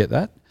kind of get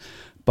that.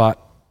 But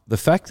the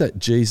fact that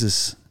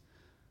Jesus,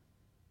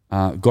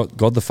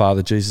 God the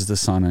Father, Jesus the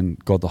Son,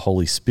 and God the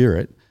Holy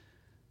Spirit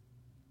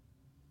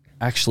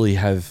actually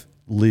have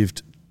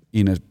lived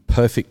in a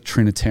perfect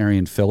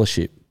Trinitarian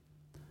fellowship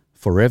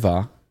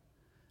forever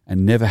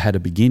and never had a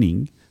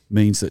beginning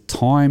means that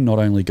time not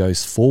only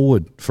goes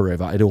forward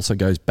forever, it also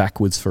goes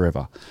backwards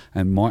forever.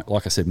 And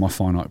like I said, my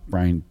finite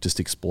brain just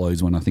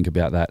explodes when I think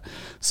about that.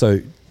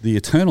 So the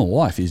eternal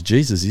life is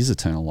Jesus is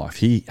eternal life.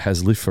 He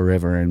has lived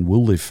forever and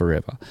will live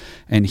forever.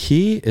 And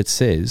here it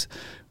says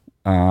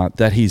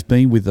that he's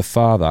been with the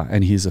Father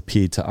and he has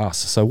appeared to us.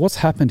 So what's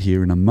happened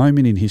here in a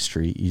moment in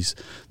history is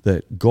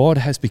that God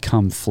has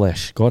become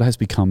flesh. God has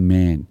become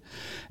man.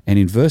 And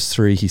in verse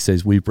 3, he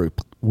says,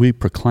 we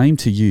proclaim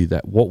to you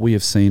that what we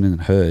have seen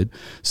and heard,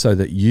 so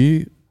that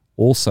you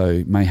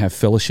also may have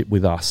fellowship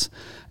with us.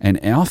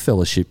 And our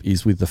fellowship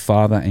is with the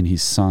Father and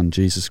his Son,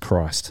 Jesus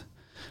Christ.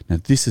 Now,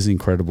 this is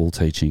incredible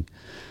teaching.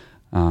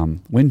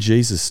 When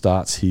Jesus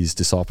starts his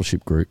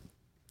discipleship group,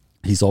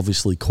 he's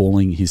obviously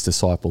calling his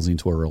disciples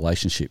into a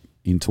relationship,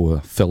 into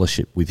a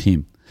fellowship with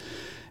him.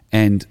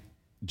 And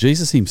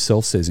Jesus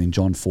himself says in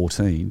John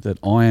 14 that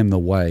I am the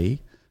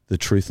way, the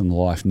truth and the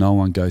life. No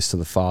one goes to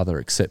the Father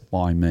except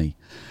by me.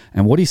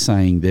 And what he's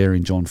saying there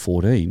in John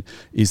 14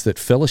 is that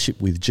fellowship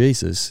with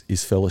Jesus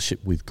is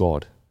fellowship with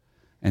God.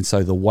 And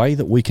so the way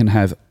that we can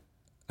have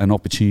an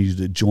opportunity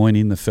to join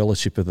in the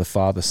fellowship of the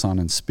Father, Son,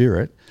 and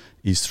Spirit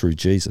is through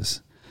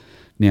Jesus.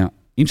 Now,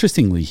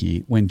 interestingly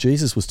here, when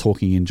Jesus was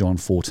talking in John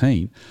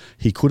 14,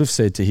 he could have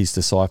said to his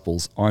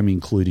disciples, I'm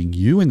including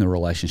you in the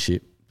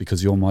relationship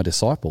because you're my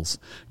disciples.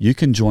 You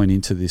can join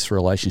into this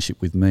relationship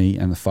with me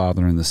and the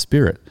Father and the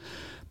Spirit.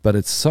 But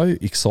it's so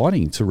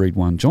exciting to read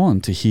 1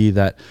 John to hear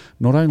that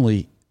not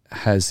only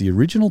has the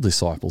original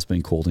disciples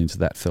been called into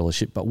that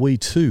fellowship, but we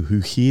too,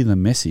 who hear the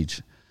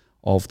message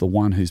of the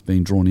one who's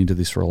been drawn into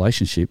this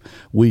relationship,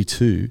 we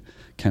too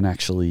can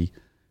actually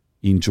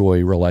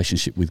enjoy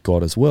relationship with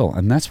God as well.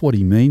 And that's what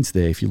he means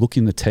there. If you look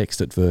in the text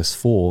at verse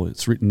 4,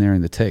 it's written there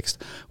in the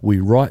text,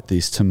 we write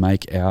this to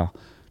make our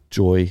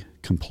joy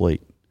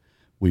complete.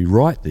 We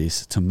write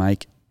this to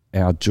make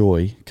our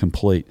joy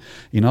complete.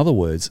 In other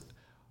words,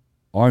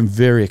 I'm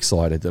very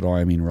excited that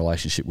I am in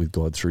relationship with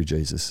God through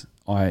Jesus.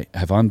 I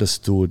have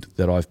understood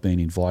that I've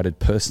been invited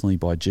personally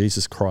by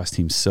Jesus Christ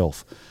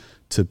himself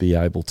to be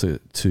able to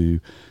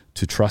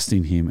trust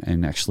in him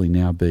and actually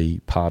now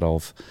be part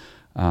of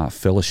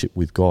fellowship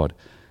with God.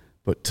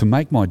 But to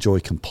make my joy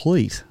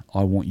complete,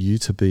 I want you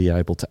to be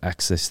able to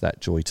access that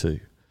joy too.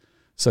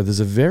 So there's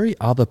a very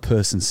other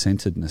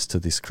person-centeredness to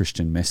this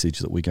Christian message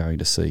that we're going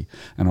to see.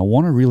 And I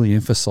want to really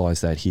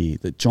emphasize that here,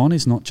 that John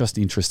is not just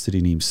interested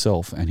in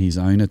himself and his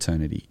own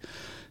eternity.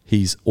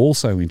 He's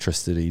also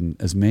interested in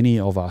as many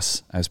of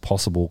us as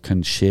possible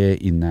can share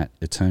in that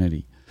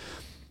eternity.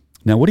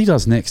 Now, what he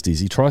does next is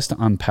he tries to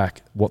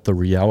unpack what the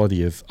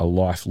reality of a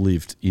life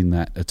lived in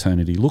that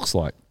eternity looks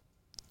like.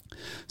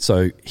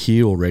 So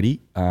here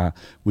already,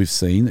 we've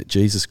seen that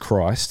Jesus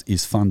Christ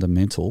is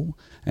fundamental,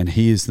 and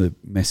he is the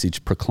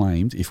message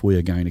proclaimed if we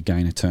are going to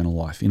gain eternal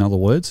life. In other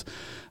words,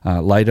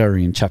 later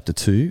in chapter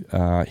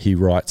 2, he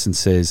writes and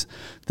says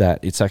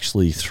that it's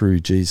actually through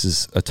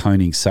Jesus'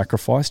 atoning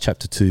sacrifice,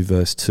 chapter 2,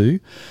 verse 2,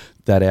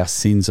 that our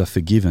sins are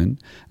forgiven,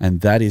 and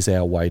that is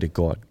our way to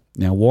God.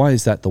 Now, why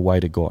is that the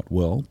way to God?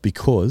 Well,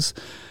 because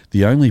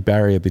the only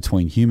barrier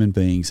between human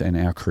beings and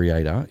our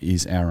Creator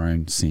is our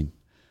own sin.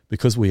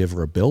 Because we have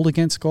rebelled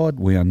against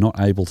God, we are not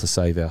able to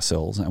save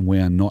ourselves and we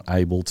are not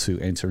able to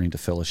enter into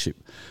fellowship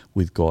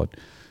with God.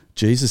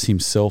 Jesus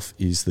himself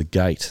is the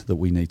gate that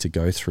we need to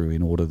go through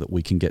in order that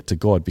we can get to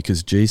God,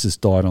 because Jesus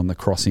died on the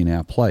cross in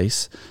our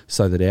place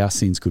so that our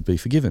sins could be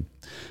forgiven.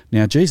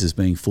 Now, Jesus,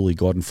 being fully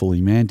God and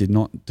fully man, did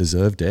not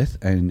deserve death,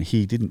 and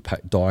he didn't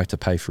die to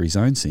pay for his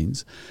own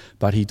sins,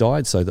 but he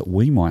died so that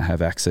we might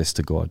have access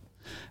to God.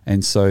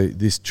 And so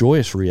this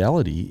joyous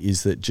reality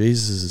is that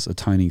Jesus'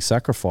 atoning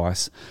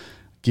sacrifice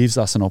gives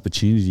us an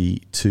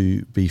opportunity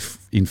to be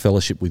in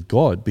fellowship with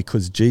God,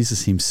 because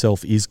Jesus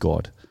himself is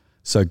God.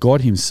 So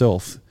God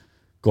himself,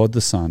 God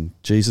the Son,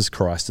 Jesus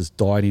Christ, has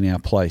died in our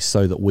place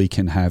so that we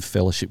can have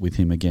fellowship with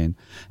him again.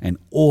 And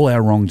all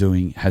our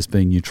wrongdoing has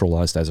been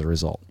neutralized as a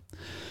result.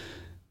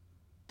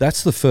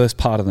 That's the first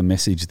part of the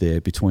message there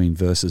between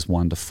verses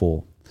 1 to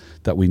 4,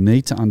 that we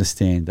need to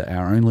understand that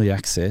our only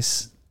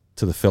access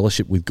to the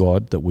fellowship with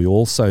God that we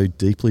all so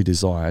deeply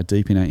desire,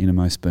 deep in our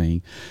innermost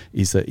being,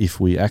 is that if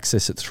we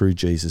access it through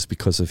Jesus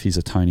because of his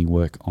atoning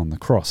work on the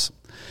cross.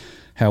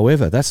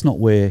 However, that's not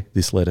where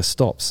this letter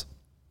stops.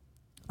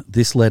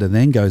 This letter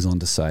then goes on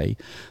to say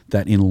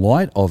that in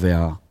light of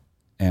our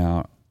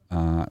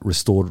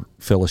restored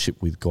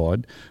fellowship with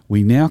God,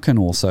 we now can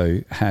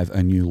also have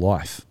a new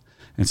life.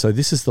 And so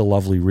this is the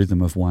lovely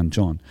rhythm of 1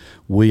 John.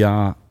 We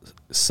are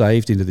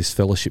saved into this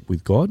fellowship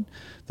with God,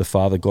 the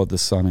Father, God the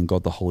Son, and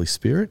God the Holy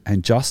Spirit.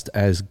 And just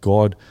as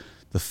God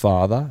the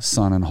Father,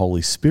 Son, and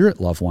Holy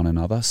Spirit love one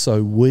another,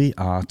 so we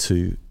are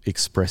to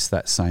express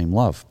that same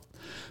love.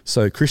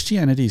 So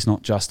Christianity is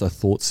not just a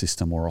thought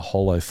system or a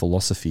hollow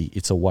philosophy,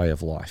 it's a way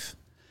of life.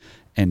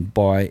 And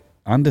by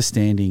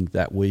understanding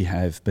that we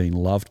have been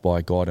loved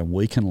by God and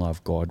we can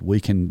love God, we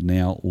can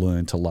now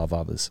learn to love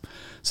others.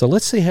 So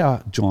let's see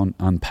how John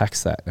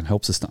unpacks that and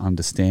helps us to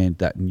understand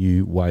that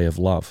new way of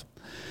love.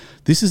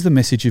 This is the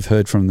message you've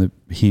heard from the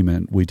hymn,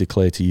 and we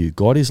declare to you,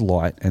 God is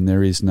light and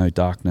there is no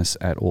darkness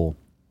at all.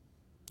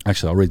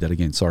 Actually, I'll read that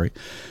again, sorry.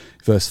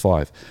 Verse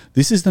 5,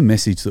 this is the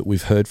message that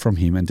we've heard from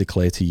him and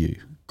declare to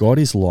you. God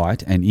is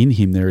light and in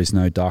him there is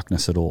no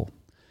darkness at all.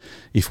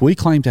 If we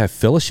claim to have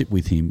fellowship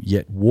with him,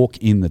 yet walk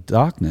in the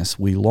darkness,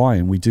 we lie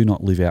and we do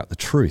not live out the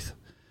truth.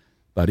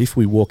 But if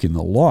we walk in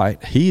the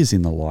light, he is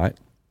in the light,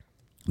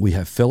 we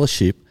have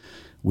fellowship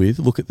with,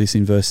 look at this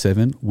in verse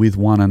 7, with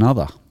one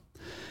another.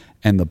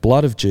 And the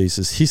blood of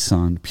Jesus, his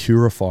son,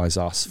 purifies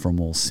us from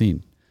all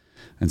sin.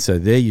 And so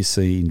there you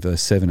see in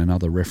verse 7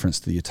 another reference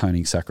to the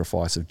atoning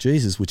sacrifice of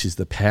Jesus, which is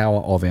the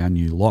power of our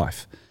new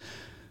life.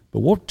 But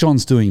what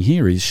John's doing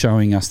here is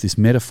showing us this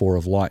metaphor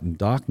of light and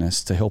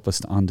darkness to help us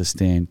to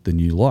understand the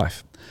new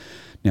life.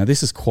 Now,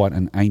 this is quite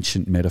an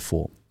ancient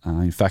metaphor.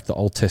 In fact, the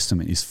Old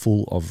Testament is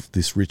full of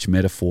this rich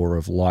metaphor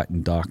of light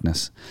and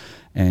darkness.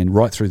 And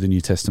right through the New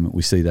Testament,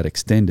 we see that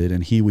extended.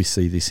 And here we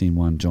see this in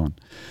 1 John.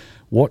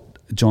 What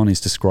John is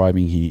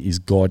describing here is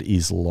God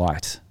is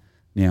light.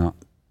 Now,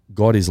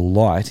 God is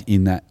light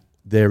in that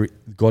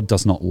God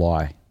does not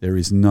lie. There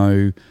is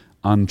no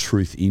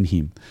untruth in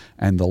him.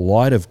 And the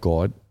light of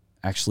God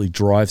actually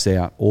drives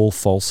out all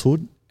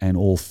falsehood and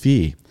all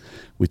fear.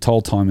 We're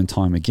told time and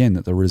time again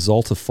that the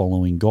result of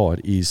following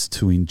God is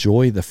to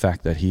enjoy the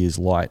fact that he is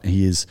light.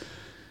 He is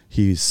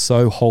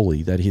so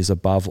holy that he is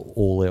above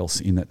all else,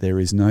 in that there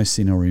is no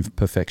sin or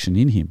imperfection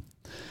in him.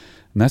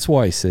 And that's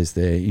why he says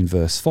there in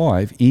verse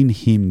 5, in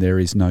him there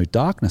is no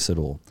darkness at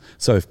all.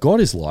 So if God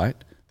is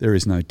light, there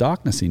is no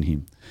darkness in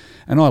him.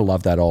 And I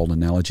love that old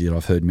analogy that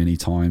I've heard many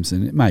times,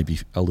 and it may be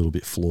a little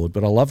bit flawed,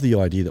 but I love the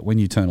idea that when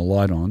you turn a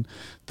light on,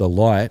 the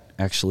light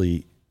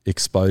actually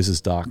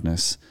exposes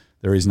darkness.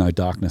 There is no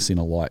darkness in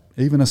a light,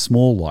 even a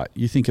small light.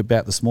 You think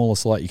about the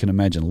smallest light you can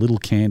imagine, a little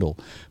candle.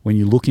 When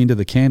you look into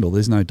the candle,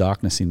 there's no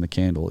darkness in the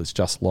candle. It's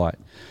just light.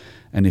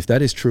 And if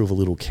that is true of a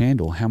little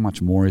candle, how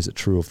much more is it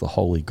true of the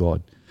holy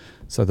God?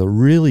 So the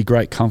really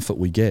great comfort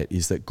we get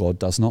is that God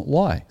does not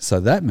lie. So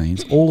that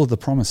means all of the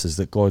promises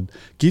that God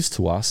gives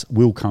to us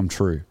will come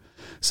true.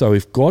 So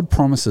if God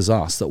promises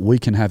us that we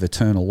can have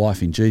eternal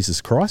life in Jesus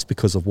Christ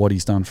because of what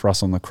he's done for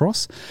us on the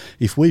cross,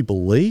 if we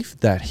believe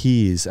that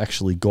he is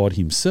actually God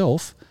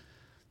himself,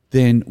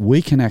 then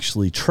we can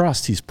actually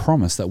trust his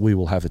promise that we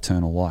will have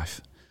eternal life.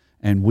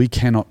 And we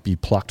cannot be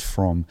plucked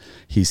from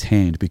his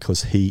hand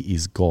because he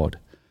is God.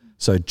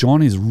 So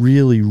John is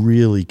really,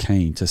 really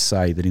keen to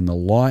say that in the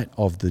light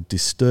of the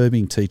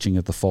disturbing teaching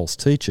of the false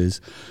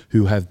teachers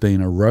who have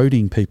been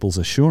eroding people's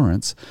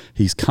assurance,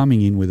 he's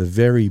coming in with a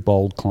very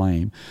bold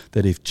claim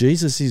that if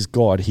Jesus is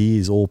God, he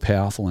is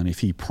all-powerful, and if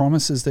he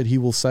promises that he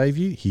will save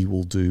you, he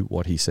will do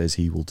what he says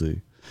he will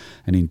do.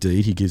 And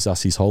indeed, he gives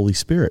us his Holy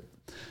Spirit.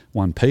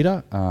 1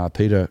 Peter,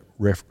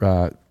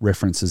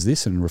 references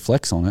this and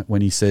reflects on it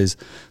when he says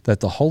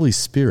that the Holy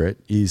Spirit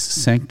is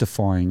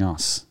sanctifying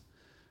us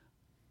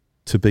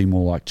to be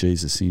more like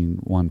Jesus in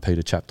 1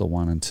 Peter chapter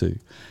 1 and 2.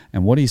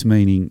 And what he's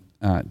meaning,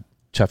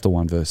 chapter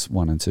 1, verse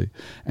 1 and 2.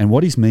 And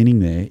what he's meaning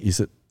there is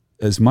that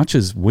as much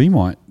as we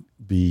might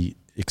be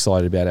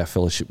excited about our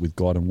fellowship with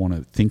God and want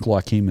to think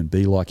like him and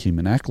be like him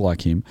and act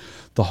like him,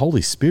 the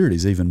Holy Spirit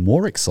is even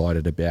more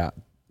excited about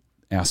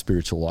our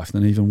spiritual life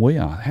than even we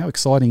are. How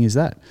exciting is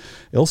that?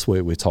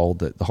 Elsewhere, we're told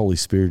that the Holy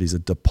Spirit is a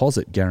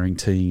deposit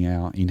guaranteeing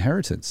our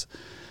inheritance.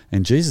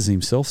 And Jesus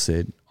himself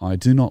said, I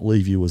do not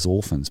leave you as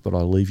orphans, but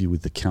I leave you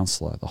with the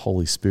counselor, the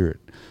Holy Spirit,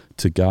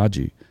 to guard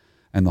you.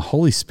 And the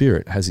Holy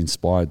Spirit has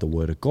inspired the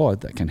Word of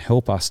God that can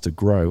help us to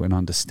grow and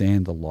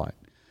understand the light.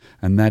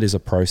 And that is a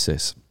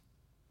process.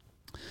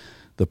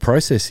 The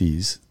process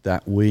is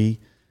that we,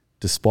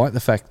 despite the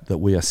fact that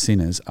we are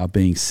sinners, are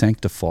being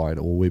sanctified,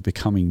 or we're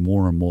becoming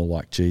more and more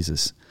like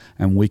Jesus.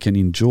 And we can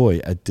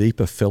enjoy a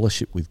deeper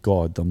fellowship with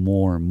God the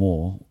more and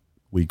more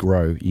we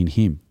grow in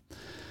him.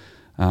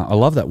 I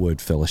love that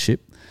word fellowship.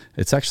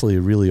 It's actually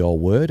a really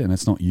old word, and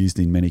it's not used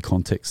in many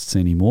contexts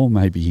anymore.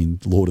 Maybe in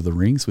Lord of the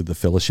Rings with the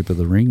Fellowship of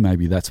the Ring,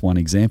 maybe that's one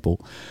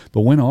example.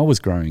 But when I was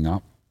growing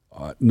up,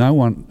 no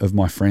one of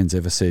my friends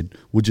ever said,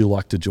 would you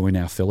like to join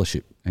our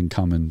fellowship and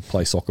come and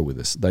play soccer with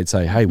us? They'd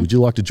say, hey, would you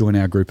like to join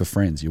our group of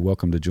friends? You're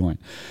welcome to join.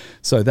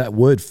 So that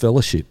word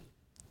fellowship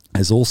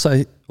has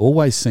also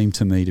always seemed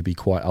to me to be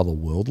quite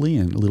otherworldly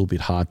and a little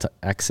bit hard to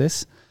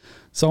access.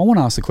 So I want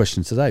to ask the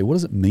question today, what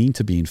does it mean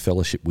to be in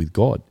fellowship with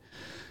God?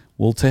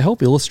 Well, to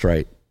help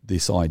illustrate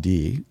this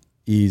idea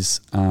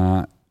is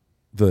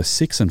verse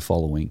 6 and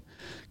following,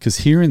 because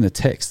here in the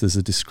text there's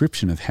a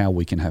description of how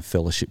we can have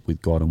fellowship with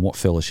God and what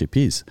fellowship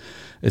is.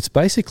 It's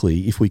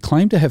basically, if we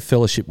claim to have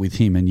fellowship with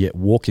him and yet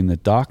walk in the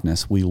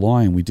darkness, we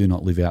lie and we do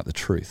not live out the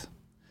truth.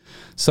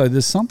 So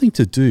there's something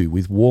to do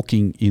with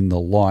walking in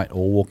the light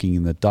or walking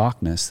in the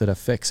darkness that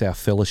affects our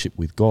fellowship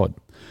with God.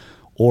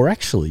 Or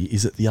actually,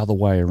 is it the other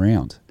way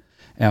around?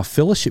 Our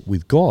fellowship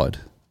with God,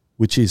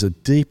 which is a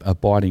deep,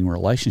 abiding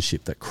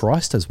relationship that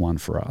Christ has won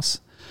for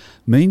us,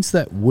 means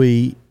that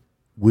we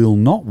will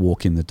not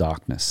walk in the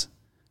darkness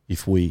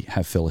if we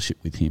have fellowship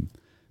with him.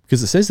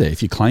 Because it says there,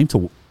 if you claim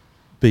to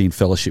be in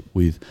fellowship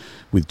with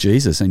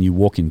Jesus and you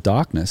walk in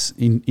darkness,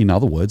 in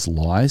other words,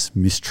 lies,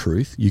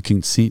 mistruth, you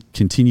can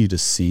continue to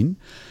sin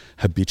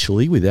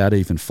habitually without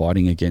even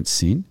fighting against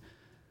sin,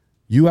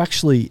 you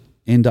actually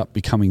end up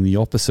becoming the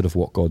opposite of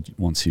what God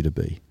wants you to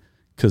be.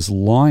 Because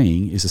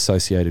lying is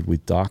associated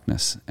with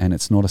darkness, and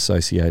it's not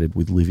associated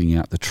with living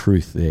out the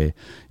truth there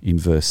in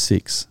verse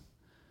 6.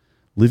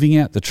 Living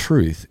out the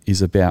truth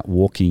is about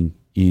walking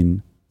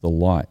in the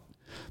light.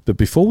 But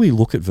before we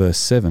look at verse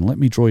 7, let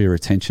me draw your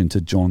attention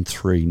to John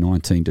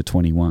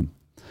 3:19-21.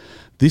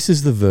 This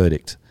is the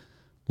verdict.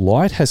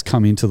 Light has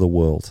come into the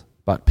world,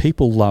 but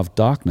people love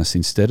darkness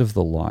instead of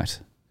the light,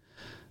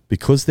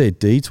 because their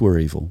deeds were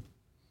evil.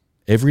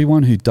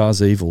 Everyone who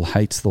does evil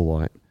hates the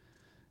light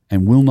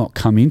and will not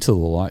come into the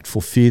light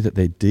for fear that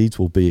their deeds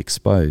will be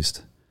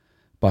exposed.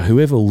 But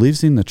whoever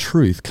lives in the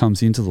truth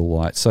comes into the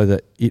light so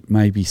that it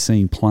may be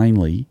seen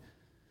plainly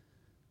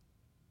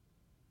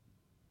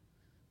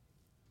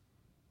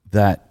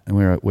that,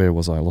 where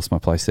was I? I lost my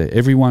place there.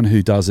 Everyone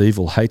who does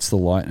evil hates the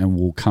light and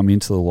will come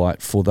into the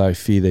light, for they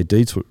fear their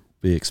deeds will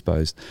be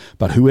exposed.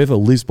 But whoever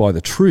lives by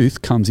the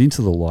truth comes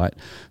into the light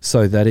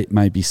so that it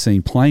may be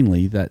seen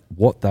plainly that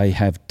what they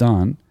have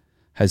done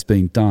has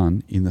been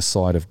done in the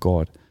sight of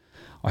God.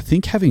 I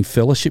think having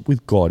fellowship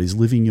with God is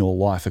living your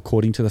life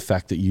according to the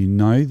fact that you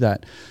know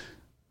that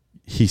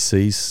he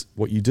sees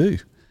what you do,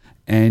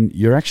 and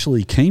you're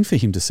actually keen for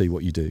him to see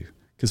what you do.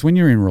 Because when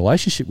you're in a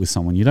relationship with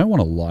someone, you don't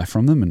want to lie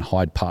from them and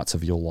hide parts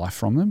of your life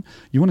from them.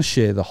 You want to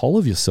share the whole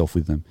of yourself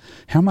with them.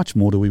 How much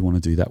more do we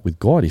want to do that with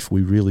God if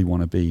we really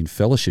want to be in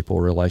fellowship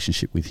or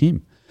relationship with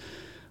him?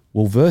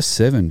 Well, verse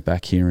 7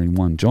 back here in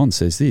 1 John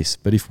says this,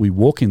 but if we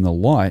walk in the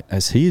light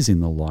as he is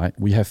in the light,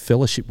 we have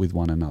fellowship with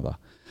one another.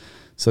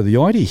 So the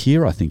idea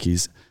here, I think,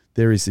 is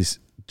there is this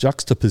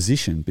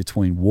juxtaposition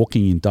between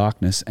walking in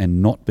darkness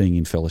and not being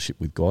in fellowship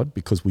with God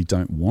because we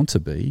don't want to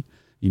be.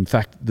 In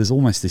fact, there's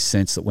almost this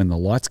sense that when the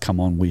lights come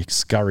on, we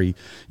scurry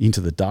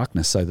into the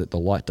darkness so that the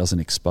light doesn't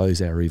expose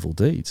our evil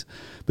deeds.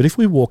 But if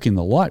we walk in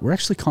the light, we're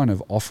actually kind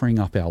of offering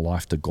up our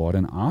life to God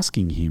and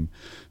asking him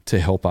to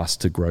help us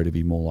to grow to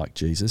be more like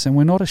Jesus. And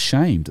we're not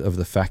ashamed of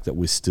the fact that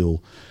we're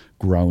still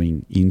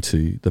growing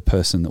into the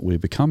person that we're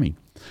becoming.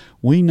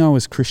 We know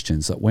as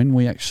Christians that when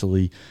we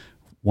actually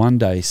one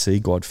day see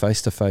God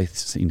face to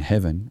face in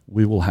heaven,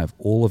 we will have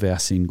all of our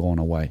sin gone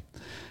away.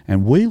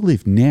 And we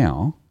live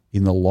now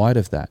in the light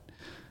of that.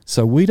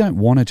 So we don't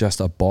want to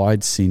just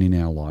abide sin in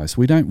our lives.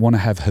 We don't want to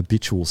have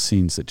habitual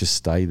sins that just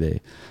stay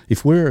there.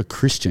 If we're a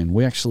Christian,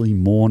 we actually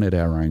mourn at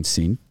our own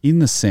sin in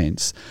the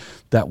sense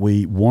that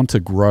we want to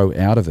grow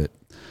out of it.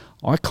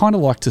 I kind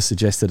of like to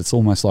suggest that it's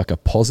almost like a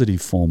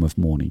positive form of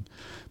mourning,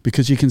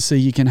 because you can see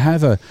you can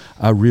have a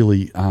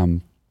really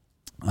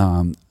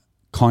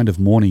kind of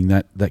mourning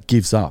that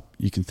gives up.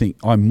 You can think,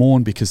 I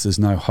mourn because there's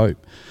no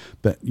hope.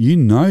 But you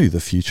know the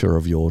future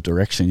of your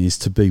direction is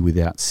to be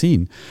without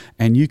sin,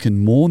 and you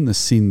can mourn the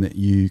sin that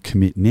you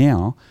commit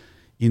now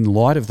in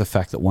light of the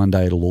fact that one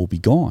day it'll all be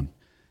gone.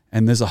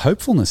 And there's a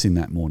hopefulness in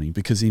that mourning,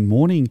 because in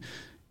mourning,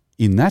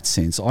 in that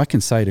sense, I can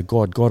say to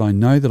God, God, I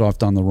know that I've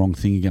done the wrong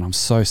thing again. I'm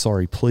so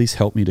sorry. Please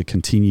help me to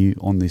continue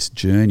on this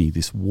journey,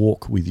 this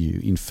walk with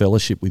you, in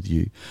fellowship with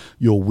you.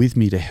 You're with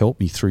me to help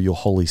me through your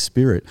Holy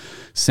Spirit,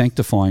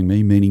 sanctifying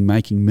me, meaning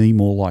making me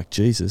more like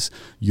Jesus.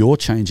 You're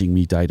changing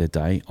me day to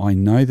day. I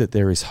know that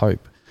there is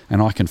hope,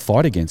 and I can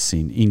fight against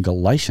sin. In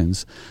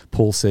Galatians,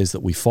 Paul says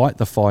that we fight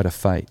the fight of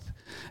faith.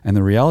 And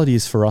the reality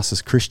is for us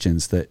as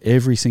Christians that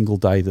every single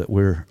day that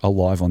we're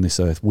alive on this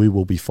earth, we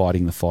will be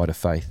fighting the fight of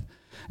faith.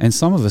 And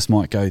some of us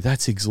might go,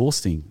 that's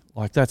exhausting.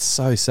 Like, that's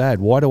so sad.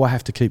 Why do I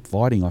have to keep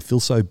fighting? I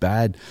feel so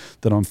bad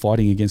that I'm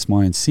fighting against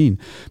my own sin.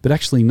 But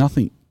actually,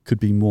 nothing could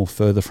be more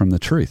further from the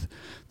truth.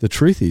 The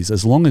truth is,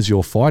 as long as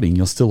you're fighting,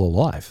 you're still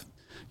alive.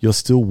 You're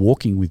still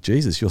walking with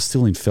Jesus. You're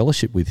still in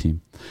fellowship with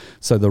him.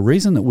 So the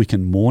reason that we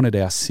can mourn at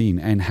our sin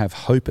and have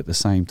hope at the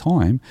same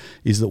time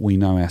is that we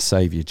know our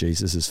Saviour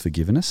Jesus has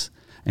forgiven us,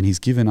 and he's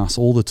given us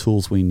all the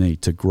tools we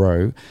need to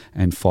grow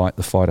and fight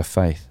the fight of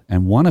faith.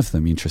 And one of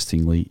them,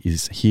 interestingly,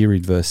 is here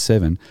in verse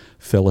 7,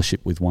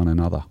 fellowship with one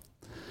another.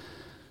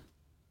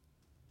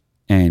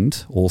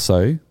 And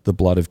also the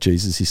blood of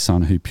Jesus, his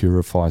son, who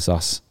purifies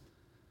us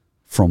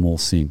from all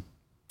sin.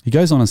 He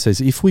goes on and says,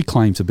 if we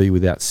claim to be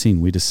without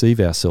sin, we deceive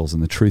ourselves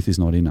and the truth is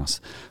not in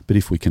us. But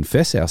if we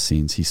confess our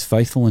sins, he's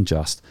faithful and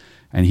just,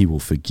 and he will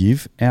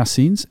forgive our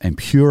sins and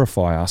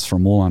purify us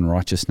from all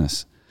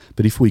unrighteousness.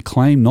 But if we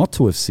claim not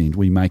to have sinned,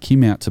 we make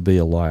him out to be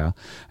a liar,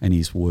 and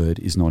his word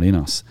is not in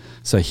us.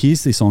 So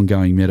here's this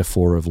ongoing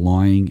metaphor of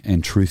lying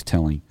and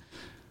truth-telling,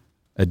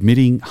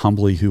 admitting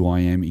humbly who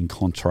I am in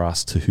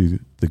contrast to who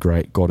the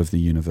great God of the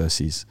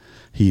universe is.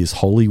 He is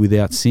holy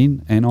without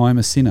sin, and I am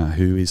a sinner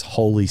who is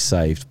wholly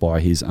saved by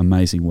his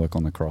amazing work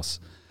on the cross.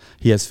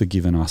 He has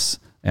forgiven us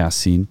our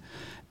sin,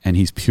 and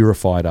he's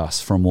purified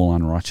us from all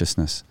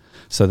unrighteousness.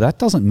 So that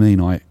doesn't mean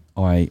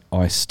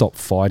I stop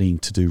fighting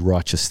to do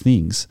righteous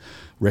things,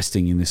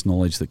 resting in this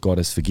knowledge that God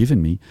has forgiven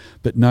me.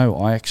 But no,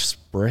 I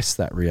express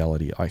that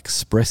reality. I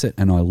express it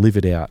and I live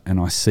it out, and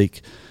I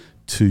seek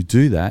to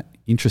do that,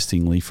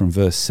 interestingly, from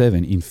verse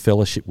 7, in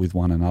fellowship with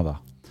one another.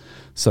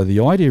 So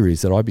the idea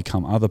is that I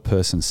become other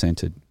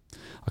person-centered.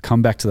 I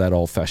come back to that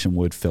old-fashioned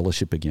word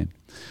fellowship again.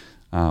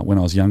 When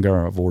I was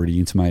younger, I've already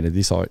intimated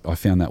this, I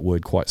found that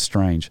word quite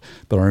strange.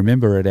 But I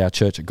remember at our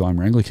church, at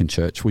Guymer Anglican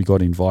Church, we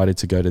got invited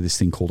to go to this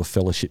thing called a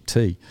fellowship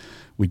tea.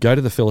 We'd go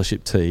to the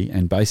fellowship tea,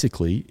 and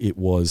basically it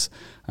was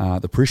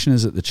the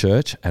parishioners at the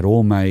church had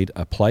all made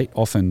a plate,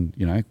 often,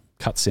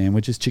 cut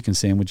sandwiches, chicken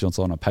sandwiches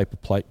on a paper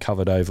plate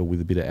covered over with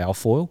a bit of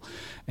alfoil,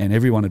 and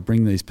everyone would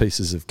bring these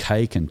pieces of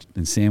cake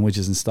and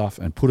sandwiches and stuff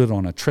and put it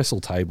on a trestle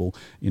table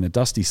in a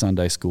dusty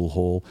Sunday school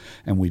hall,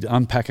 and we'd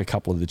unpack a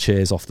couple of the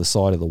chairs off the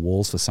side of the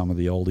walls for some of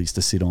the oldies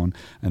to sit on,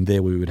 and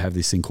there we would have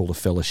this thing called a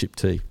fellowship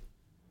tea.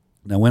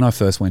 Now, when I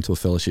first went to a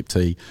fellowship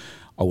tea,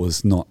 I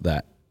was not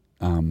that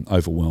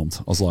overwhelmed.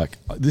 I was like,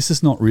 this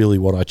is not really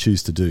what I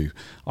choose to do.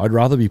 I'd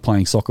rather be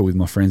playing soccer with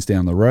my friends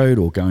down the road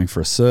or going for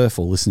a surf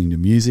or listening to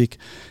music.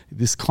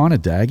 This kind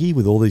of daggy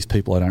with all these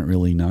people I don't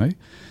really know.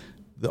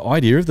 The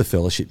idea of the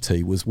fellowship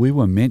tea was we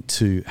were meant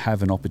to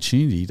have an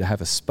opportunity to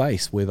have a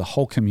space where the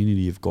whole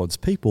community of God's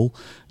people,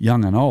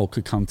 young and old,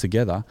 could come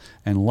together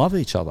and love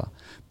each other.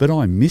 But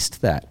I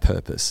missed that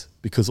purpose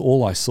because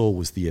all I saw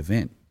was the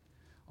event.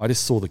 I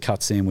just saw the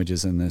cut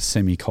sandwiches and the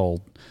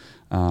semi-cold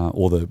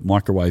or the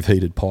microwave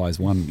heated pies,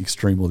 one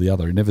extreme or the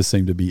other. It never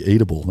seemed to be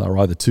eatable. They were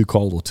either too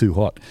cold or too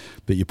hot,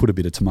 but you put a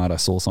bit of tomato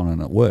sauce on it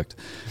and it worked.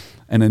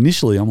 And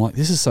initially I'm like,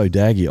 this is so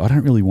daggy, I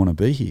don't really want to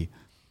be here.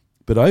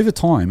 But over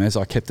time, as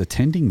I kept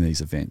attending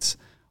these events,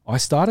 I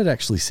started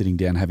actually sitting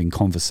down having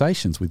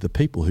conversations with the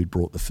people who'd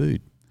brought the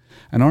food.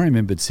 And I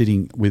remembered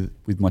sitting with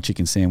my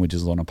chicken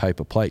sandwiches on a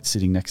paper plate,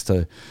 sitting next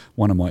to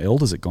one of my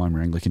elders at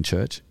Guymer Anglican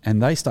Church,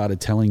 and they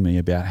started telling me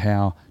about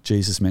how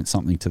Jesus meant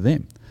something to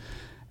them.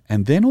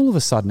 And then all of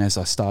a sudden, as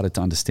I started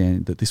to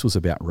understand that this was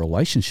about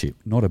relationship,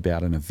 not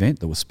about an event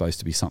that was supposed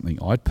to be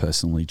something I'd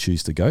personally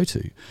choose to go to,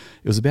 it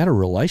was about a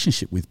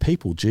relationship with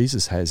people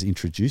Jesus has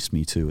introduced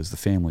me to as the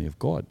family of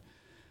God.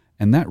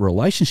 And that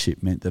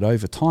relationship meant that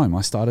over time,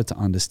 I started to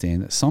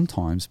understand that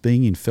sometimes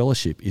being in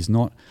fellowship is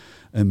not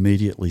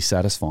immediately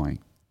satisfying.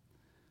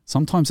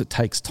 Sometimes it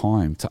takes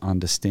time to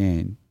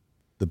understand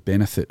the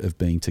benefit of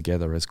being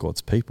together as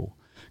God's people.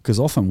 Because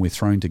often we're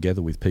thrown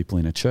together with people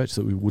in a church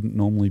that we wouldn't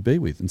normally be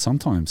with. And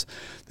sometimes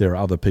there are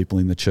other people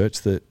in the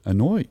church that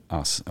annoy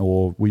us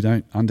or we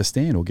don't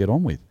understand or get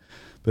on with.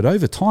 But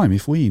over time,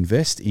 if we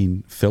invest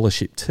in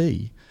fellowship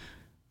tea,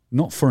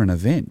 not for an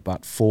event,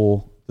 but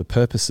for the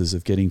purposes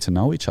of getting to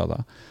know each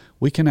other,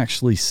 we can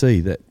actually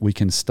see that we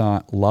can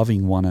start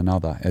loving one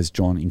another as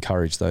John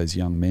encouraged those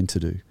young men to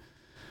do.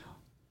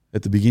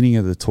 At the beginning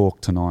of the talk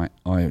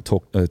I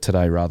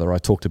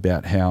talked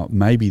about how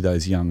maybe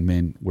those young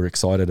men were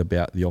excited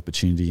about the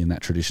opportunity in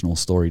that traditional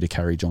story to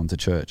carry John to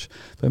church,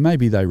 but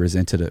maybe they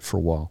resented it for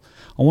a while.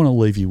 I want to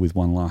leave you with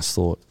one last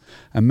thought.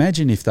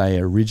 Imagine if they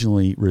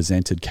originally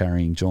resented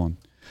carrying John,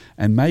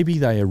 and maybe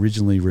they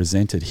originally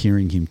resented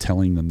hearing him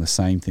telling them the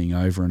same thing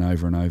over and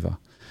over and over.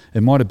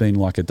 It might have been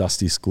like a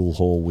dusty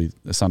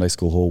Sunday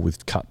school hall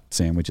with cut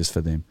sandwiches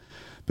for them.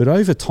 But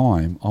over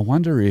time, I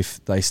wonder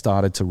if they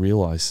started to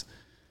realise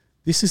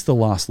this is the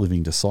last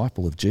living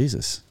disciple of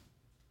Jesus.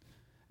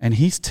 And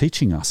he's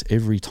teaching us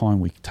every time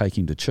we take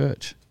him to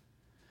church.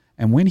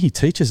 And when he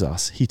teaches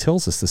us, he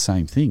tells us the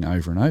same thing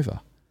over and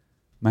over.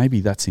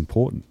 Maybe that's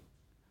important.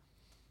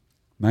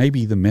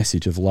 Maybe the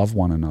message of love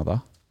one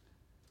another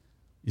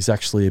is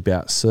actually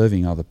about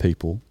serving other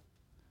people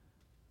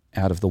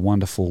out of the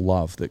wonderful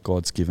love that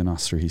God's given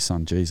us through his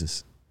son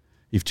Jesus.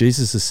 If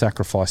Jesus has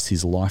sacrificed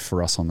his life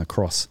for us on the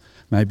cross,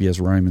 maybe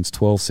as Romans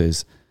 12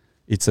 says,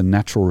 it's a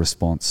natural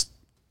response.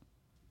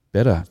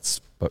 Better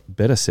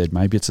said,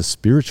 maybe it's a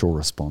spiritual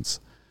response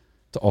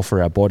to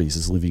offer our bodies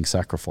as living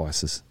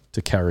sacrifices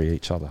to carry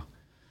each other.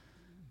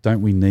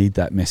 Don't we need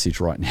that message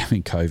right now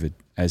in COVID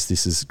as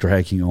this is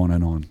dragging on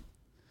and on?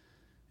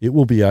 It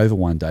will be over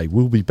one day.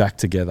 We'll be back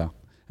together.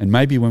 And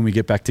maybe when we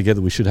get back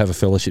together, we should have a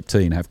fellowship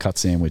tea and have cut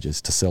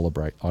sandwiches to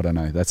celebrate. I don't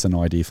know. That's an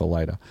idea for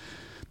later.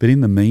 But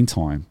in the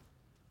meantime,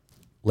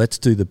 let's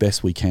do the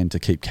best we can to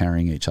keep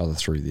carrying each other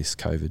through this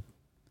COVID.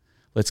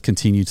 Let's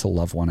continue to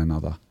love one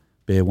another.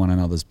 Bear one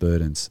another's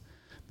burdens.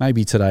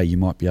 Maybe today you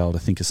might be able to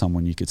think of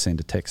someone you could send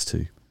a text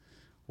to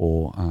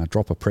or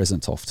drop a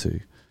present off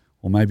to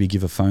or maybe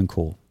give a phone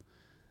call.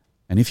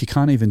 And if you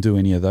can't even do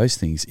any of those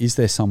things, is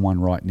there someone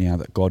right now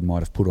that God might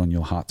have put on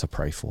your heart to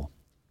pray for?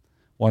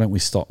 Why don't we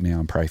stop now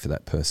and pray for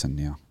that person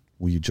now?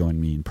 Will you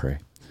join me in prayer?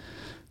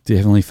 Dear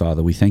Heavenly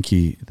Father, we thank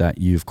you that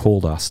you've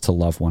called us to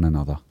love one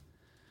another.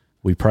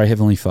 We pray,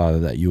 Heavenly Father,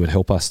 that you would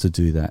help us to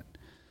do that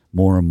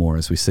more and more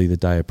as we see the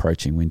day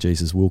approaching when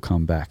Jesus will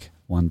come back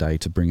one day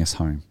to bring us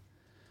home.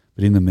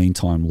 But in the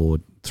meantime,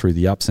 Lord, through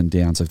the ups and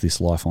downs of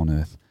this life on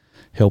earth,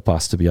 help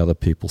us to be other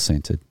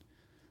people-centered.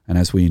 And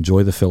as we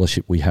enjoy the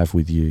fellowship we have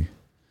with you,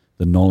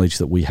 the knowledge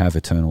that we have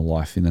eternal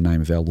life in the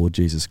name of our Lord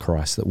Jesus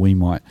Christ, that we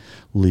might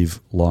live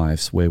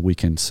lives where we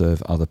can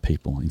serve other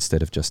people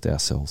instead of just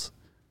ourselves.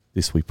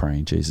 This we pray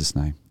in Jesus'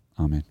 name.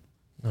 Amen.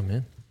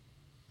 Amen.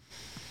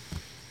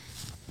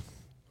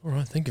 All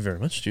right. Thank you very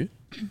much, Stu.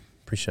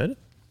 Appreciate it.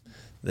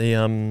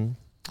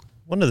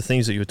 One of the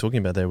things that you were talking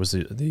about there was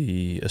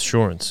the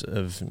assurance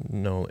of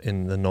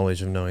in the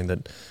knowledge of knowing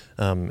that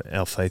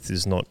our faith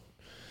is not.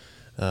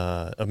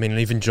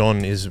 Even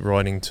John is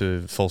writing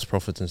to false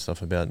prophets and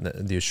stuff about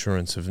the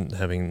assurance of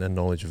having the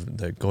knowledge of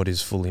that God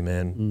is fully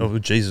man.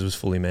 Jesus was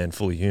fully man,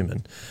 fully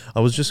human. I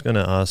was just going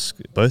to ask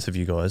both of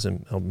you guys,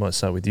 and I might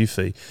start with you,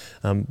 Fee.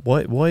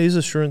 Why is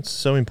assurance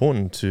so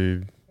important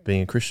to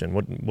being a Christian?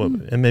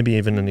 And maybe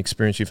even an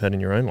experience you've had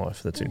in your own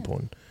life that's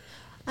important.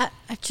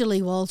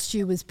 Actually, while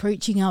Stu was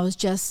preaching, I was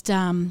just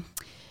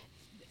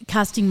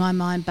casting my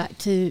mind back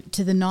to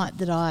the night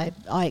that I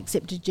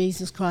accepted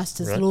Jesus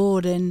Christ as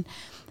Lord, and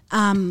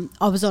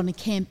I was on a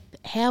camp,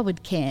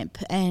 Howard camp,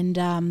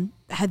 and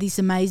had this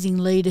amazing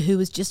leader who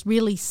was just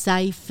really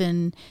safe,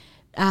 and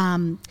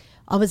I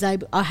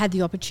had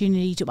the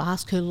opportunity to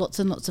ask her lots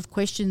and lots of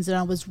questions, and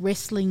I was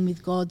wrestling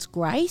with God's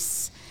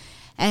grace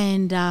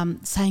and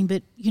saying,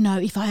 but,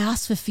 if I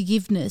ask for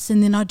forgiveness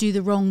and then I do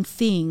the wrong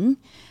thing,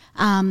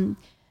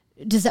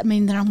 does that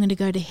mean that I'm going to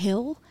go to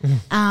hell?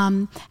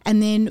 And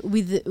then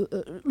with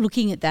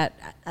looking at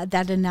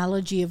that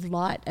analogy of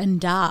light and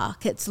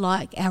dark, it's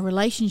like our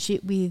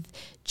relationship with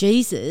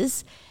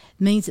Jesus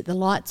means that the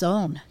light's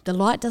on. The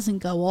light doesn't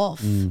go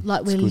off.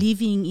 Like we're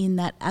living in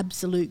that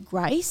absolute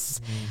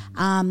grace.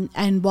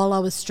 And while I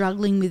was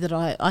struggling with it,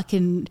 I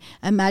can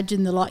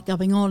imagine the light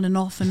going on and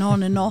off and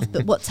on and off.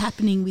 But what's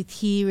happening with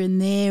here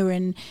and there,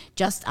 and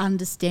just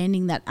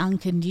understanding that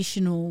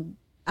unconditional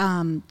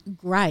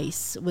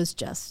grace was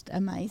just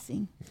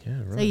amazing.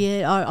 Yeah, right. So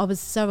yeah, I was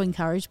so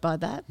encouraged by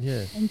that.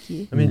 Yeah. Thank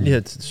you. I mean,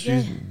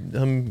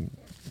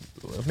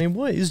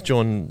 why is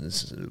John?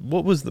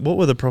 What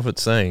were the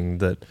prophets saying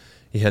that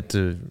he had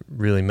to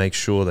really make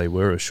sure they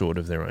were assured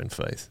of their own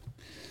faith?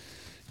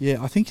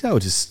 Yeah, I think they were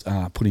just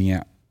putting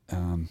out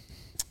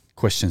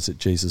questions that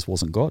Jesus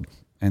wasn't God,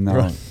 and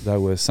they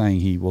were saying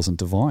he wasn't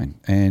divine,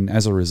 and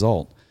as a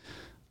result,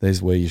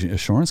 there's where your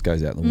assurance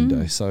goes out the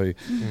window. So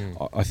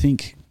I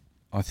think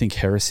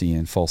heresy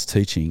and false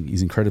teaching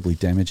is incredibly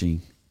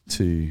damaging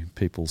to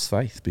people's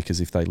faith,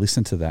 because if they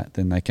listen to that,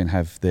 then they can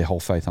have their whole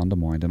faith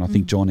undermined. And I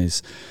think John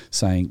is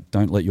saying,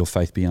 don't let your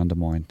faith be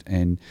undermined.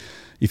 And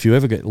if you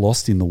ever get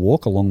lost in the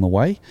walk along the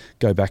way,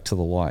 go back to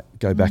the light,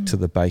 go back to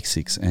the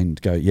basics,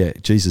 and go, yeah,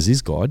 Jesus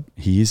is God.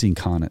 He is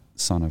incarnate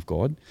Son of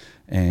God.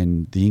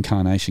 And the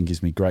incarnation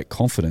gives me great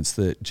confidence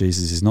that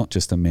Jesus is not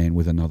just a man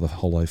with another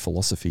hollow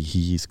philosophy.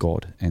 He is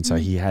God. And so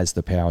he has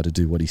the power to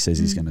do what he says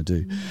he's going to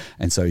do.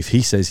 And so if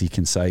he says he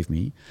can save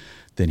me,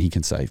 then he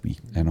can save me,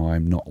 and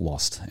I'm not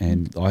lost.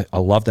 And I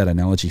love that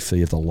analogy for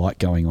you of the light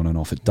going on and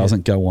off. It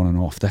doesn't go on and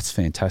off. That's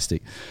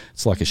fantastic.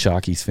 It's like a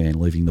Sharkies fan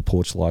leaving the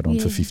porch light on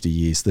for 50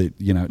 years. That,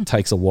 it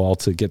takes a while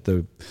to get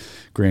the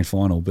grand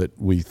final, but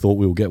we thought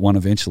we will get one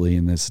eventually.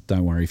 And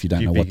don't worry if you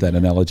don't know what that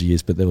analogy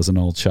is, but there was an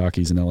old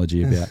Sharkies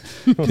analogy about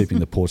keeping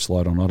the porch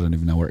light on. I don't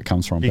even know where it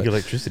comes from. Big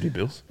electricity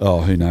bills.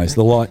 Oh, who knows?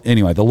 The light.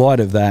 Anyway, the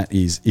light of that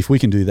is, if we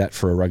can do that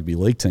for a rugby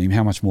league team,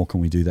 how much more can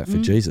we do that for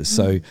Jesus?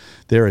 So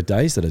there are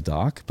days that are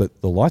dark, but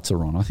the lights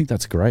are on. I think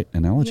that's a great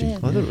analogy. Yeah. I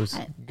thought it was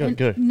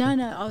go. No,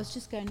 I was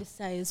just going to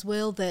say as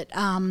well that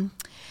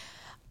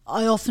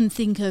I often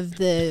think of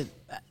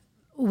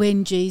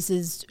when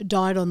Jesus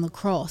died on the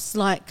cross,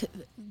 like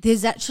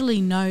there's actually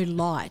no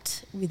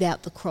light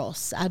without the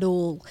cross at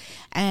all.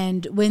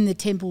 And when the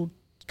temple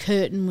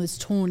curtain was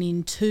torn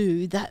in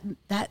two, that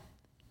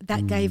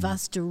gave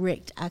us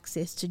direct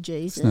access to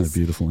Jesus. Isn't that a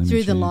beautiful image,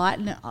 through the light,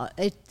 and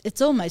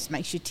it almost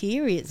makes you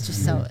teary. It's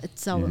just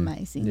so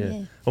amazing.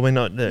 Yeah. I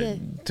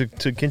mean,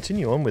 to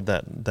continue on with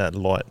that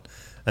light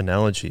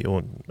analogy,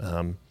 or I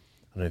don't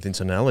know if it's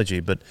an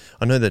analogy, but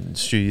I know that,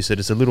 Stu, you said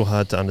it's a little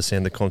hard to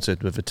understand the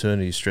concept of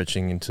eternity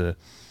stretching into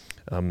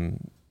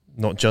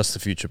not just the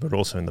future but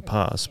also in the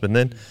past. But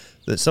then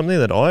there's something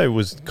that I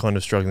was kind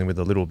of struggling with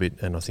a little bit,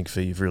 and I think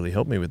Fee, you've really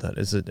helped me with that,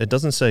 is that it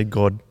doesn't say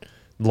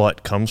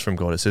light comes from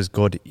God. It says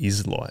God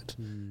is light.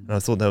 And I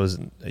thought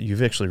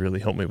you've actually really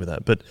helped me with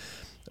that. But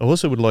I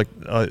also would like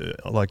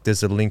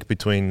there's a link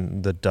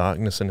between the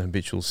darkness and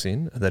habitual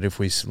sin, that if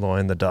we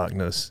lie in the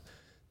darkness,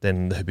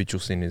 then the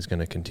habitual sin is going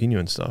to continue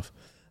and stuff.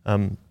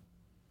 I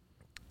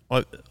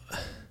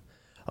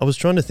was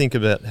trying to think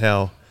about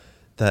how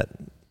that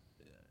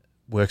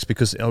works,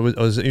 because I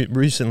was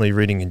recently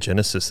reading in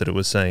Genesis that it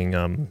was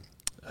saying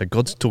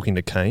God's talking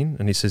to Cain,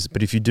 and he says,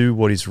 but if you do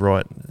what is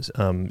right,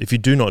 if you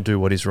do not do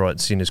what is right,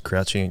 sin is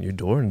crouching at your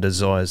door and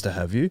desires to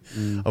have you.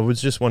 I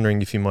was just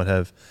wondering if you might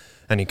have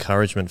an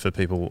encouragement for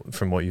people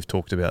from what you've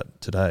talked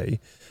about today,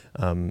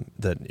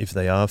 that if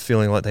they are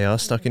feeling like they are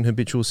stuck in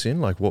habitual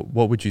sin, like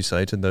what would you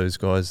say to those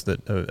guys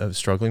that are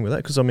struggling with that?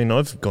 Because I mean,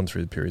 I've gone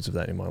through the periods of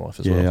that in my life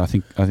as well. Yeah, I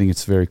think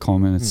it's very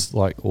common. It's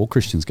like all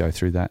Christians go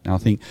through that. And I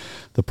think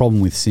the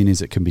problem with sin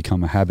is it can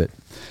become a habit,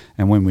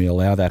 and when we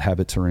allow that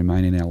habit to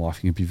remain in our life,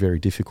 it can be very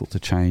difficult to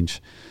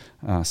change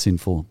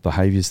sinful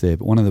behaviours there.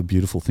 But one of the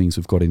beautiful things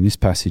we've got in this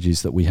passage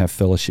is that we have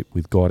fellowship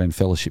with God and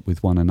fellowship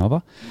with one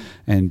another.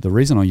 And the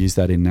reason I use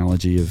that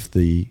analogy of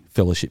the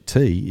fellowship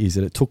tea is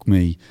that it took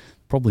me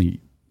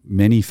probably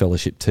many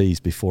fellowship teas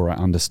before I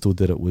understood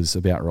that it was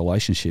about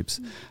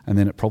relationships, and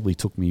then it probably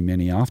took me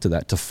many after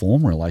that to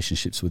form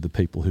relationships with the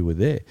people who were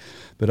there.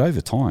 But over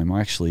time,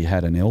 I actually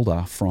had an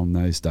elder from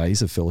those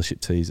days of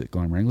fellowship teas at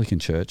Guymer Anglican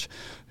Church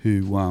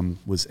who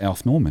was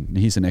Alf Norman.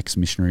 He's an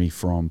ex-missionary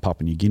from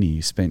Papua New Guinea.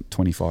 He spent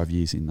 25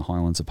 years in the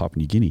highlands of Papua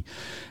New Guinea.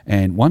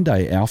 And one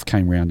day Alf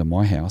came round to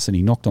my house and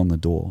he knocked on the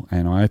door,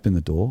 and I opened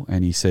the door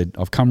and he said,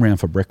 "I've come round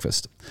for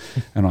breakfast."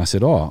 And I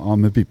said, "Oh,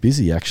 I'm a bit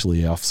busy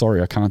actually, Alf.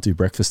 Sorry, I can't do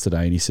breakfast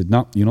today." And he said,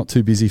 "No, you're not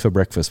too busy for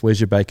breakfast. Where's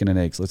your bacon and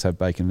eggs? Let's have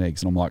bacon and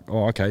eggs." And I'm like,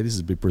 "Oh, okay, this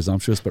is a bit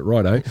presumptuous, but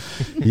righto.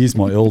 Here's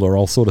my elder.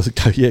 I'll sort of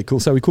go, yeah, cool."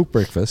 So we cook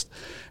breakfast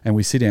and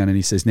we sit down and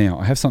he says, "Now,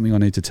 I have something I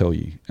need to tell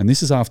you." And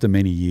this is after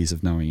many years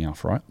of knowing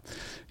Alf, right? right?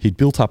 He'd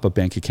built up a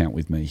bank account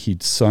with me.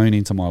 He'd sown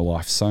into my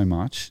life so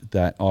much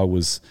that I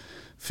was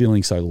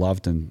feeling so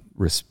loved and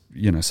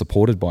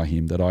supported by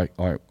him that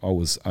I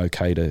was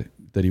okay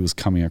that he was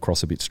coming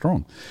across a bit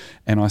strong.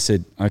 And I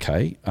said,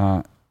 okay,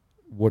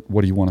 what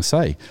do you want to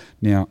say?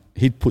 Now,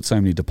 he'd put so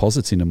many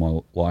deposits into my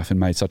life and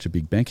made such a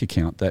big bank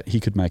account that he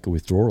could make a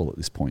withdrawal at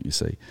this point, you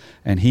see.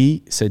 And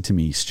he said to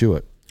me,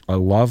 Stuart, I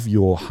love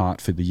your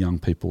heart for the young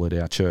people at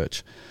our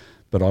church,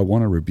 but I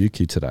want to rebuke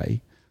you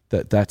today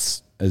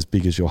that's as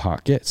big as your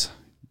heart gets.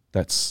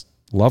 That's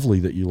lovely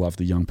that you love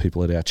the young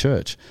people at our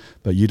church,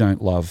 but you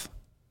don't love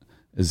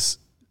as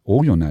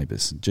all your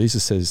neighbours.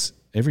 Jesus says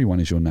everyone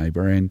is your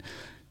neighbour. And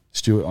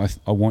Stuart,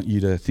 I want you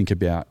to think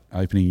about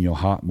opening your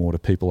heart more to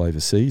people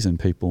overseas and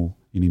people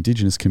in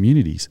Indigenous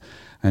communities.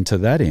 And to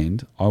that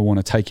end, I want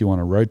to take you on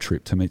a road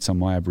trip to meet some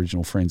of my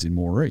Aboriginal friends in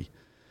Moree.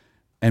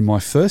 And my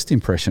first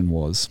impression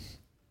was,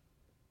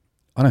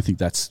 I don't think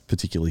that's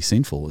particularly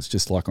sinful. It's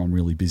just like I'm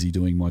really busy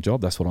doing my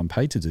job. That's what I'm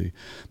paid to do.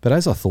 But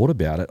as I thought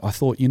about it, I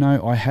thought,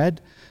 I had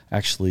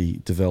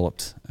actually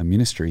developed a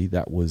ministry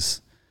that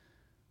was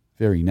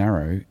very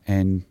narrow,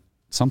 and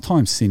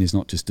sometimes sin is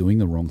not just doing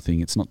the wrong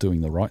thing, it's not doing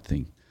the right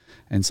thing.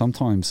 And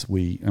sometimes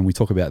we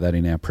talk about that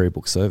in our prayer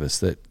book service,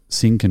 that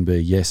sin can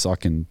be, yes, I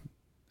can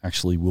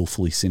actually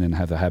willfully sin and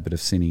have a habit of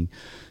sinning,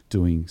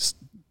 doing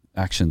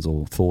actions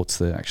or thoughts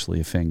that actually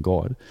offend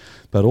God,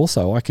 but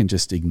also I can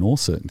just ignore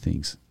certain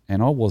things.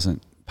 And I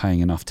wasn't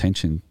paying enough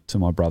attention to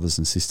my brothers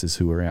and sisters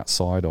who were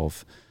outside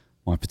of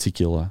my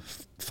particular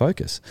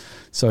focus.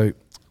 So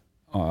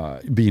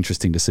it'd be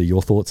interesting to see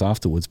your thoughts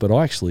afterwards, but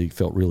I actually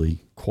felt really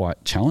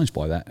quite challenged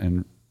by that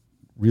and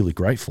really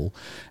grateful.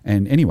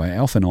 And anyway,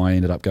 Alf and I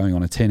ended up going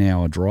on a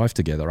 10-hour drive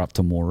together up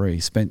to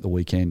Moree, spent the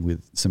weekend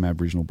with some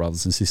Aboriginal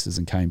brothers and sisters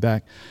and came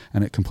back,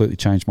 and it completely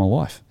changed my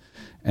life.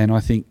 And I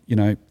think,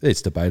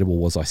 it's debatable,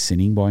 was I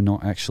sinning by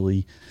not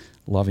actually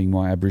loving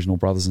my Aboriginal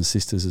brothers and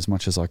sisters as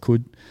much as I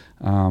could?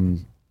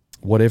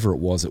 Whatever it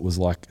was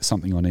like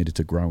something I needed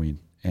to grow in.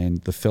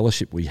 And the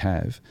fellowship we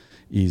have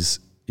is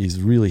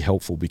really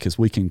helpful because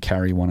we can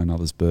carry one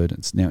another's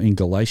burdens. Now, in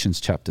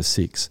Galatians chapter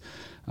 6,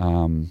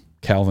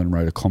 Calvin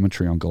wrote a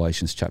commentary on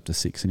Galatians chapter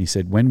 6, and he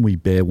said, when we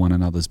bear one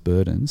another's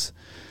burdens,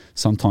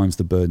 sometimes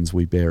the burdens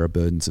we bear are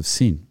burdens of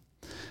sin.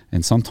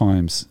 And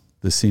sometimes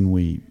the sin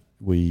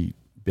we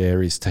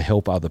bear is to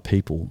help other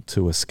people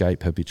to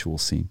escape habitual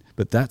sin.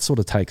 But that sort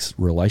of takes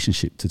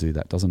relationship to do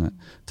that, doesn't it?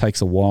 It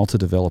takes a while to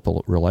develop a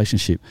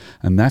relationship.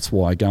 And that's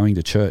why going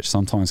to church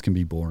sometimes can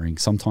be boring.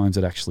 Sometimes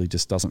it actually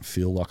just doesn't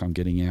feel like I'm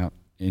getting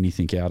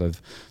anything out of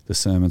the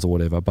sermons or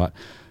whatever. But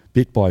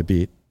bit by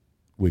bit,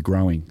 we're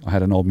growing. I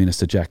had an old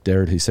minister, Jack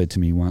Derrett, who said to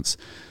me once,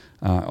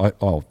 I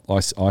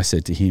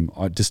said to him,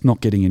 I'm just not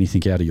getting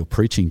anything out of your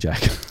preaching,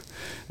 Jack.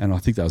 And I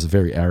think that was a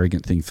very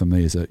arrogant thing for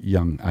me as a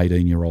young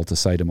 18-year-old to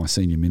say to my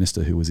senior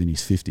minister who was in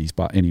his 50s.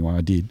 But anyway,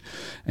 I did.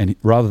 And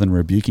rather than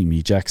rebuking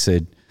me, Jack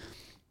said,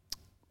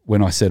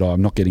 when I said,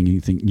 I'm not getting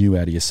anything new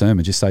out of your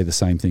sermon, just say the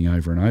same thing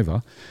over and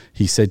over.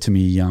 He said to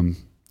me, do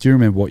you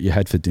remember what you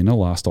had for dinner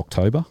last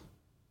October?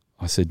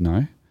 I said,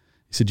 no. He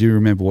said, do you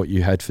remember what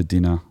you had for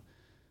dinner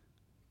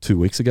 2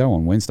 weeks ago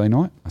on Wednesday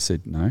night? I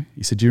said, no.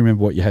 He said, do you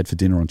remember what you had for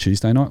dinner on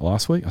Tuesday night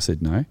last week? I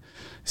said, no. He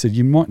said,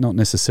 you might not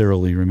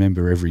necessarily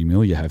remember every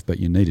meal you have, but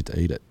you needed to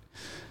eat it.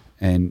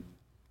 And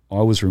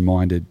I was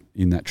reminded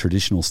in that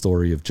traditional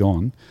story of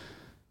John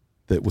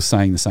that was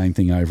saying the same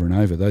thing over and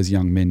over. Those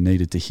young men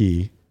needed to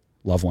hear,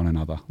 love one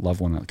another,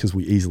 because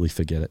we easily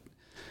forget it.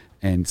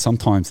 And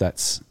sometimes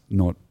that's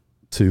not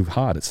too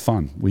hard. It's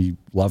fun. We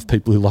love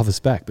people who love us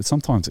back, but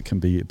sometimes it can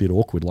be a bit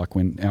awkward, like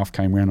when Alf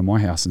came round to my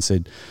house and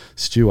said,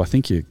 Stu, I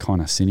think you're kind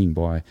of sinning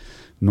by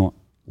not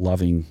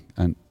loving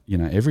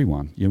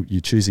everyone.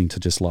 You're choosing to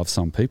just love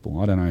some people.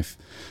 I don't know if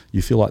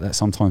you feel like that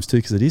sometimes too,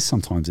 because it is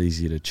sometimes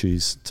easier to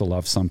choose to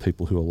love some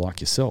people who are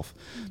like yourself,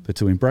 but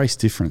to embrace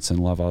difference and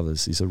love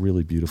others is a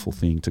really beautiful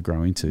thing to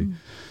grow into.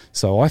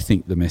 So I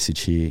think the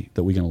message here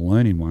that we're going to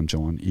learn in 1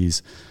 John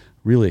is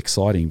really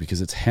exciting, because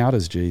it's how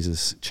does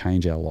Jesus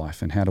change our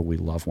life and how do we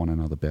love one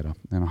another better?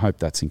 And I hope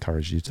that's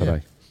encouraged you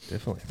today. Yeah,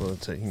 definitely. Well,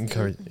 it's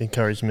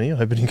encouraged me. I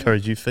hope it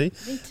encouraged you, Fee.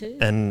 Me too.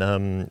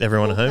 And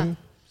everyone at home.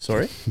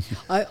 Sorry?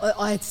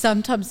 I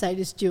sometimes say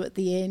to Stu at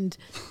the end,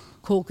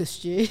 corker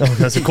Stu. Oh,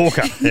 that's a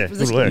corker. Yeah,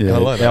 good work. Yeah, I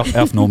like that.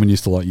 Alf Norman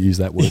used to use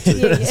that word too.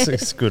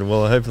 It's good.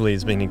 Well, hopefully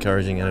it's been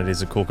encouraging, and it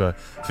is a corker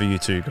for you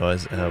too,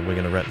 guys. We're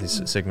going to wrap this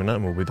segment up,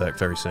 and we'll be back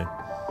very soon.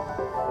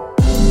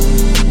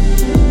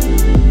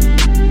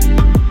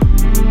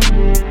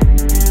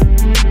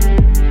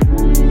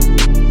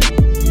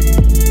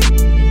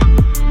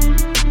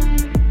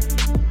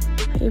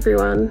 Hey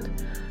everyone,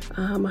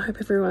 I hope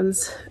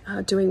everyone's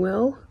doing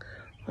well.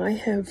 I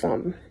have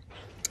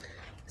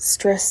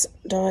stress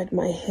dyed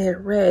my hair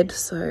red,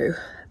 so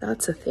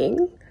that's a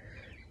thing.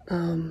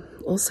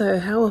 Also,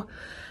 how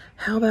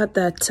about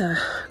that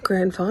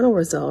grand final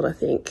result? I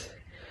think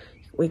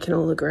we can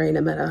all agree,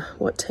 no matter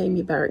what team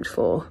you barracked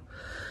for,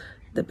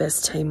 the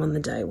best team on the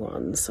day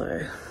won,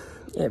 so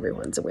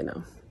everyone's a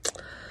winner.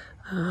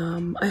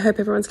 I hope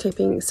everyone's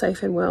keeping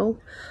safe and well,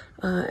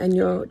 and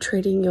you're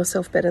treating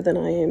yourself better than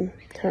I am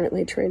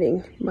currently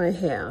treating my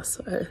hair.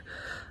 So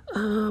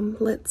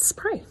let's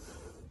pray.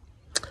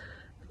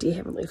 Dear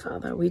Heavenly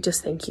Father, we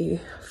just thank you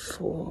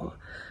for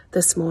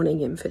this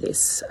morning and for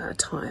this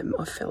time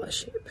of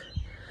fellowship.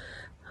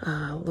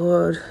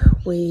 Lord,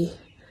 we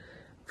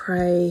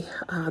pray,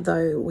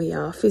 though we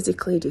are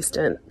physically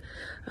distant,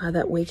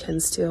 that we can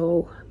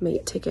still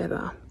meet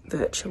together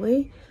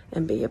virtually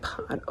and be a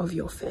part of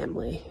your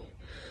family.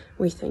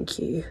 We thank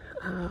you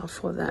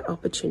for that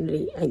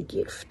opportunity and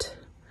gift.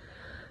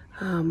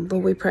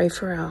 Lord, we pray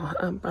for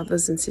our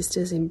brothers and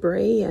sisters in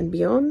Bree and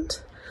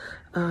beyond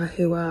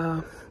who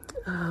are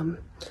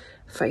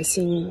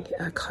facing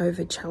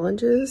COVID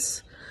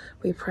challenges.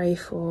 We pray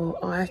for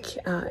Ike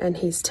and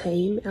his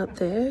team out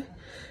there.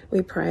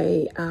 We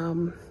pray,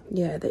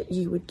 that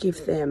you would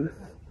give them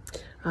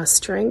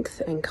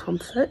strength and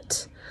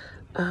comfort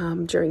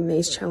during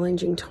these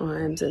challenging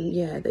times, and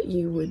that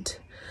you would,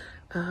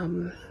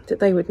 that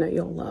they would know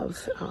your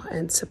love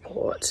and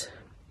support.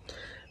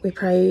 We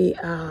pray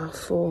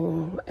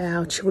for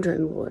our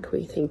children, Lord.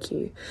 We thank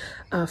you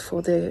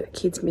for the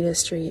kids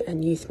ministry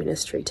and youth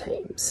ministry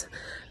teams,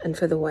 and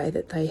for the way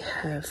that they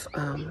have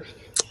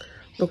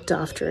looked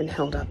after and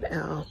held up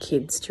our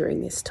kids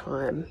during this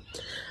time.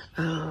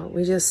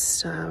 We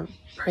just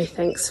pray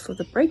thanks for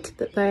the break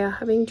that they are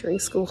having during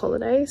school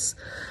holidays,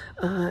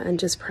 and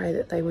just pray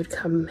that they would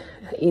come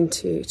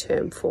into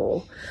term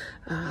 4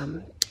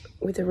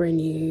 with a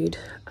renewed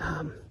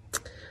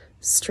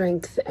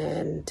strength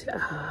and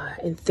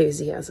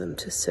enthusiasm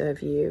to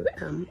serve you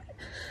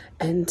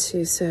and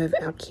to serve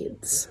our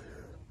kids.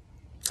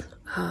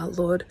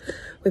 Lord,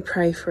 we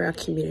pray for our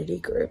community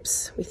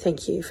groups. We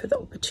thank you for the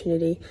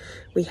opportunity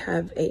we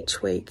have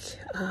each week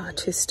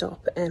to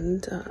stop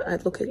and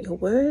look at your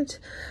word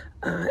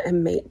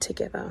and meet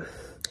together.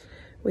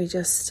 We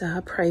just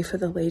pray for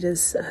the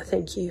leaders.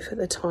 Thank you for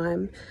the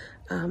time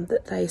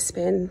that they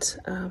spend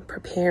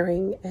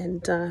preparing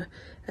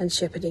and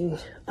shepherding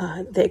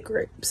their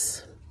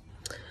groups.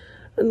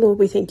 And Lord,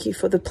 we thank you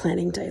for the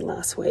planning day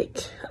last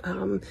week.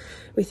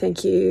 We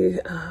thank you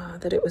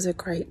that it was a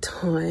great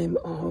time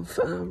of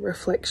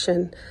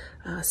reflection,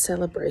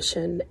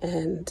 celebration,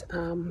 and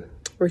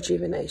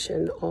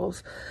rejuvenation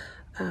of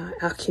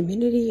our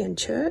community and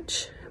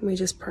church. And we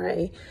just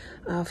pray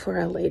for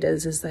our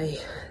leaders as they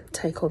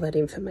take all that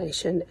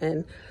information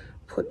and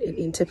put it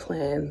into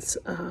plans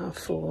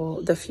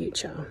for the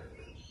future.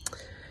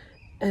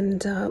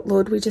 And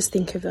Lord, we just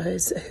think of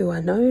those who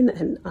are known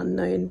and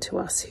unknown to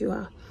us who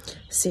are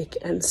sick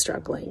and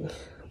struggling.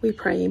 We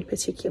pray in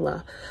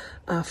particular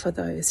for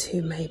those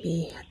who may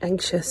be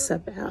anxious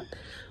about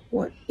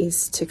what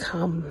is to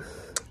come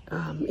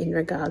in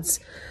regards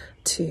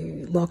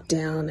to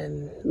lockdown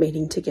and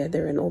meeting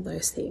together and all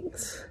those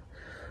things.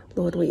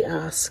 Lord, we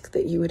ask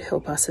that you would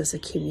help us as a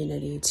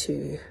community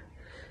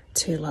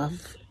to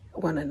love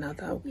one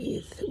another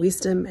with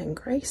wisdom and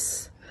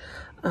grace.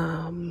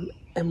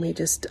 And we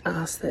just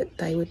ask that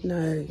they would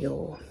know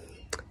your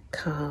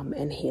calm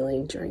and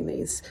healing during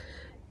these,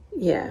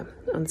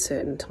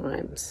 uncertain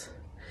times.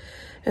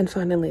 And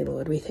finally,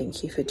 Lord, we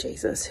thank you for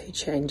Jesus, who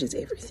changes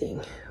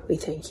everything. We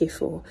thank you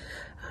for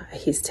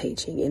his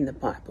teaching in the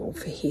Bible,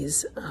 for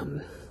his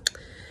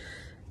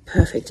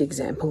perfect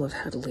example of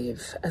how to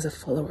live as a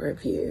follower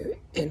of you,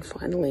 and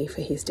finally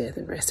for his death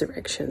and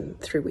resurrection,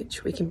 through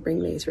which we can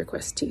bring these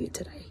requests to you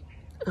today.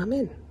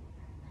 Amen.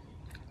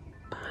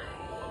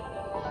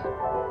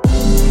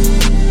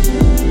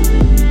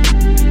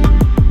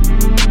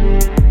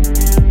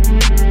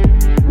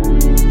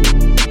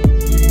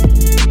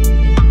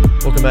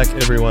 Welcome back,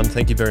 everyone.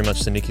 Thank you very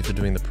much to Nikki for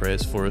doing the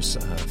prayers for us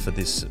for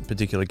this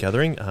particular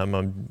gathering.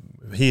 I'm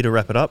here to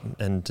wrap it up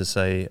and to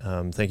say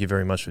thank you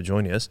very much for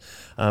joining us.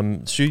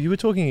 Stu, you were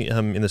talking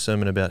in the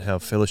sermon about how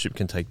fellowship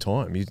can take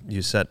time.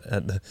 You sat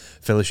at the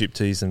fellowship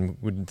teas and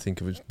wouldn't think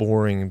it was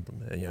boring.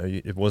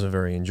 It wasn't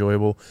very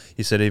enjoyable.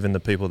 You said even the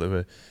people that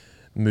were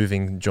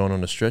moving John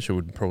on a stretcher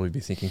would probably be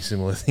thinking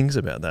similar things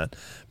about that.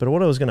 But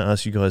what I was going to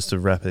ask you guys to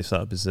wrap this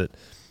up is that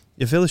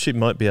your fellowship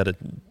might be able to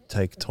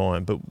take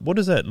time, but what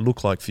does that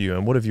look like for you,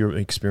 and what have your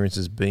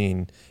experiences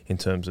been in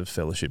terms of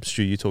fellowship?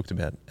 Stu, you talked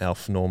about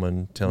Alf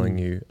Norman telling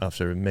you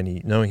after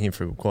knowing him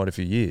for quite a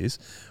few years,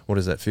 what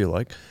does that feel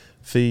like?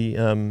 Fee,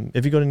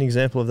 have you got an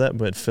example of that,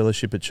 where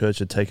fellowship at church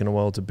had taken a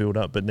while to build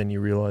up, but then you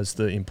realised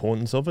the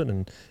importance of it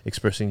and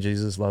expressing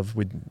Jesus' love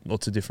with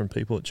lots of different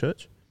people at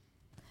church?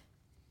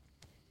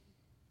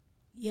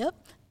 Yep.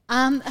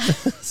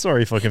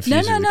 Sorry if I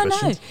confused you with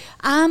questions.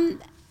 No.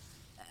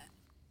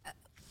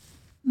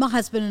 My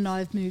husband and I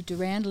have moved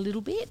around a little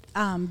bit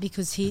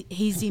because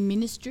he's in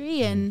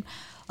ministry, and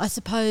I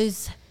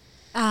suppose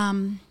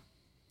the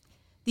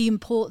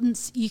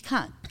importance, you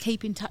can't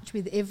keep in touch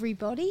with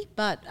everybody,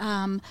 but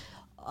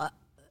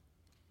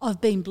I've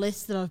been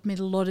blessed that I've met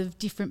a lot of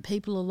different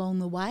people along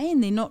the way,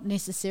 and they're not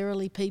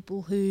necessarily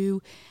people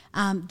who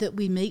that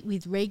we meet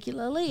with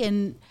regularly.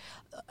 And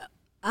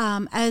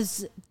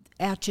as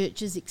our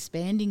church is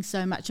expanding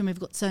so much and we've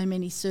got so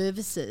many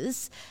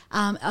services,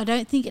 I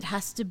don't think it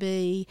has to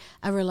be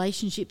a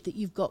relationship that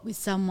you've got with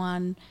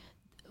someone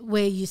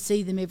where you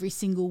see them every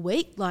single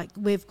week. Like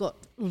we've got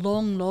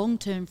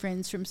long-term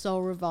friends from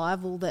Soul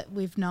Revival that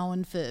we've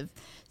known for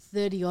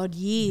 30 odd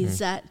years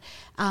that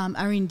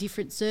are in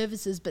different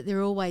services, but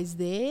they're always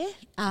there.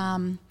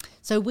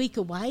 So week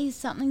away is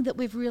something that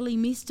we've really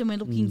missed and we're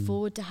looking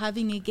forward to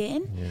having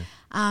again.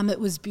 Yeah. It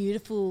was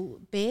beautiful,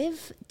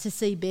 Bev, to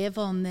see Bev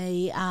on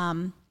the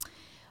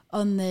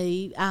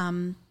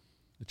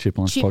Chip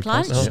Lunch Chip podcast.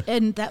 Lunch,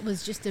 and that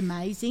was just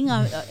amazing.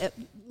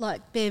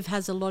 Like Bev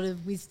has a lot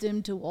of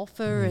wisdom to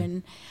offer,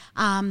 and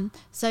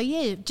so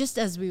yeah, just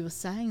as we were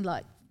saying,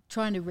 like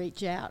trying to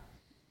reach out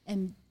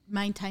and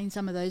maintain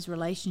some of those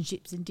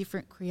relationships in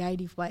different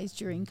creative ways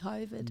during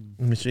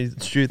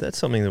COVID. Stu, that's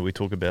something that we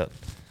talk about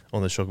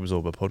on the Shock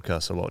Absorber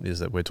podcast a lot, is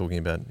that we're talking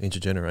about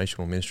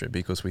intergenerational ministry,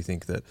 because we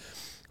think that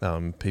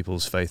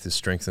people's faith is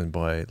strengthened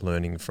by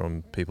learning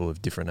from people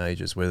of different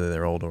ages, whether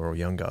they're older or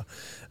younger.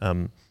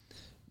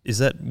 Is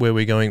that where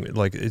we're going?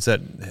 Like, is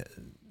that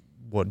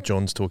what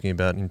John's talking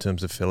about in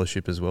terms of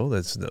fellowship as well?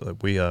 That's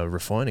that we are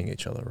refining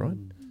each other, right?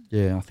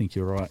 Yeah, I think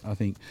you're right. I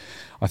think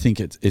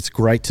it's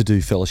great to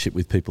do fellowship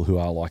with people who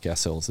are like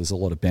ourselves. There's a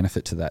lot of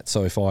benefit to that.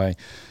 So if I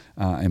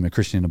am a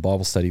Christian in a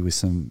Bible study with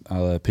some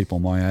other people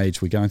my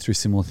age, we're going through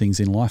similar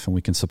things in life and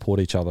we can support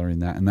each other in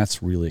that, and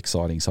that's really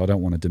exciting. So I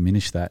don't want to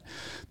diminish that.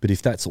 But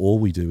if that's all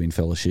we do in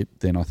fellowship,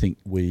 then I think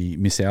we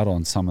miss out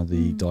on some of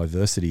the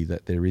diversity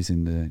that there is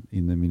in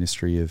the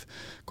ministry of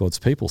God's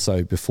people.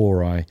 So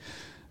before I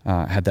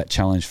had that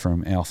challenge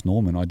from Alf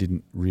Norman, I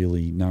didn't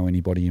really know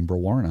anybody in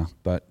Brewarrina,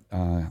 but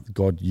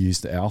God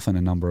used Alf and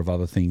a number of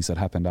other things that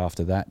happened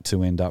after that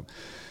to end up,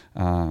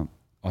 I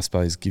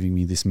suppose, giving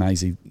me this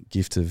amazing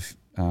gift of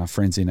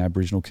friends in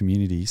Aboriginal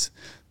communities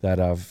that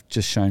have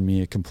just shown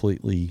me a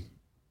completely,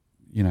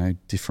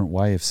 different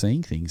way of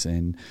seeing things,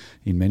 and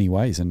in many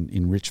ways, and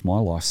enriched my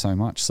life so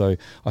much. So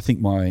I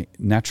think my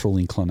natural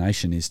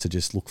inclination is to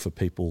just look for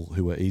people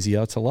who are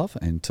easier to love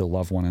and to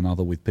love one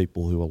another with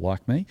people who are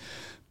like me.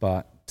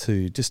 But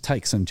to just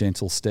take some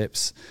gentle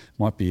steps,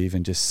 might be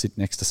even just sit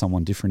next to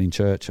someone different in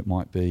church. It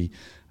might be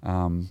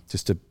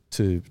just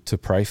to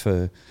pray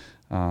for,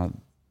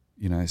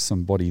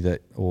 somebody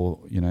that, or,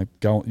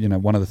 go,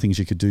 one of the things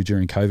you could do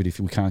during COVID if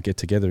we can't get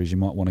together is you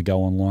might want to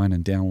go online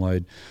and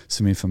download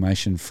some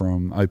information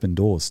from Open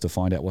Doors to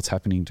find out what's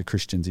happening to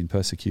Christians in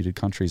persecuted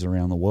countries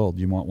around the world.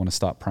 You might want to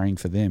start praying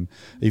for them,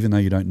 even though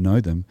you don't know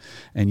them.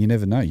 And you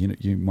never know,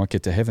 you might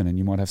get to heaven and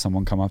you might have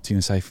someone come up to you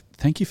and say,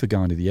 thank you for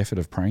going to the effort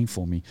of praying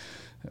for me.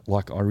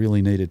 Like, I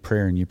really needed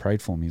prayer and you prayed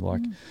for me.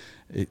 Like,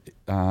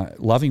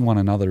 loving one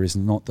another is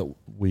not that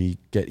we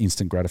get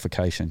instant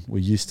gratification. We're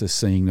used to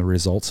seeing the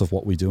results of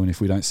what we do, and if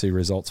we don't see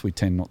results, we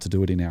tend not to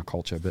do it in our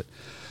culture. But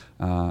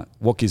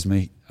what gives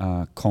me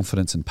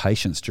confidence and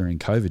patience during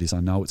COVID is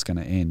I know it's going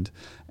to end,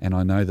 and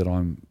I know that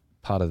I'm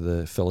part of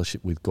the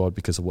fellowship with God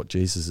because of what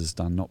Jesus has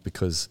done, not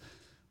because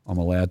I'm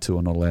allowed to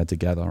or not allowed to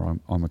gather.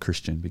 I'm a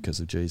Christian because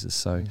of Jesus.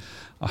 So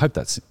I hope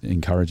that's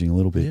encouraging a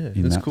little bit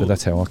in that, cool. But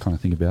that's how I kind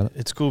of think about it.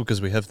 It's cool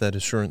because we have that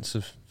assurance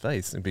of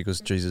faith because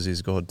Jesus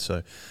is God.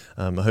 So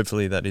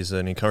hopefully that is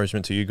an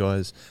encouragement to you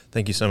guys.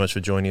 Thank you so much for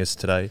joining us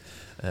today.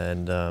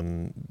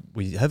 And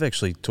we have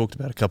actually talked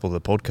about a couple of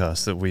the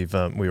podcasts that we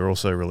were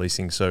also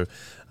releasing. So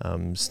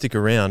stick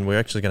around. We're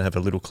actually going to have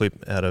a little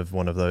clip out of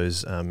one of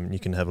those. You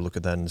can have a look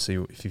at that and see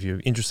if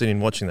you're interested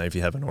in watching that if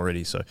you haven't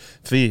already. So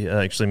Fee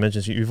actually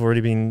mentions you've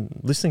already been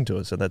listening to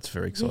it, so that's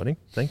very exciting.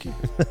 Yeah. Thank you.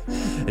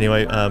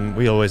 Anyway,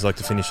 we always like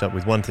to finish up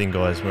with one thing,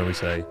 guys, where we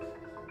say,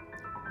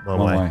 one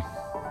way.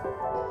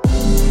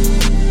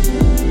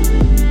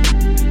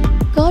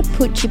 God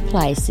puts you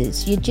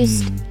places. You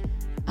just,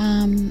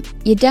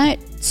 you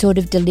don't sort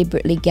of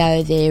deliberately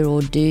go there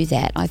or do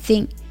that. I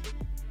think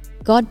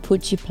God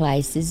puts you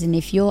places, and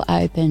if you're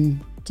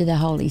open to the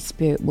Holy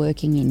Spirit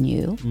working in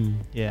you,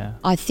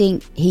 I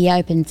think He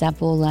opens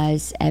up all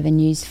those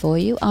avenues for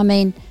you. I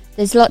mean,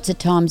 there's lots of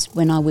times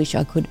when I wish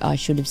I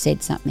should have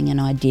said something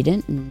and I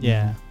didn't,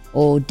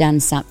 or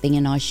done something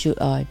and I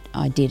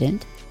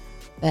didn't.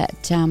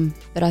 But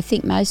I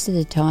think most of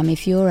the time,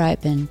 if you're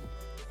open,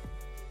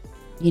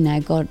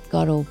 God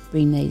will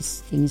bring these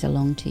things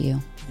along to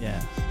you.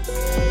 Yeah.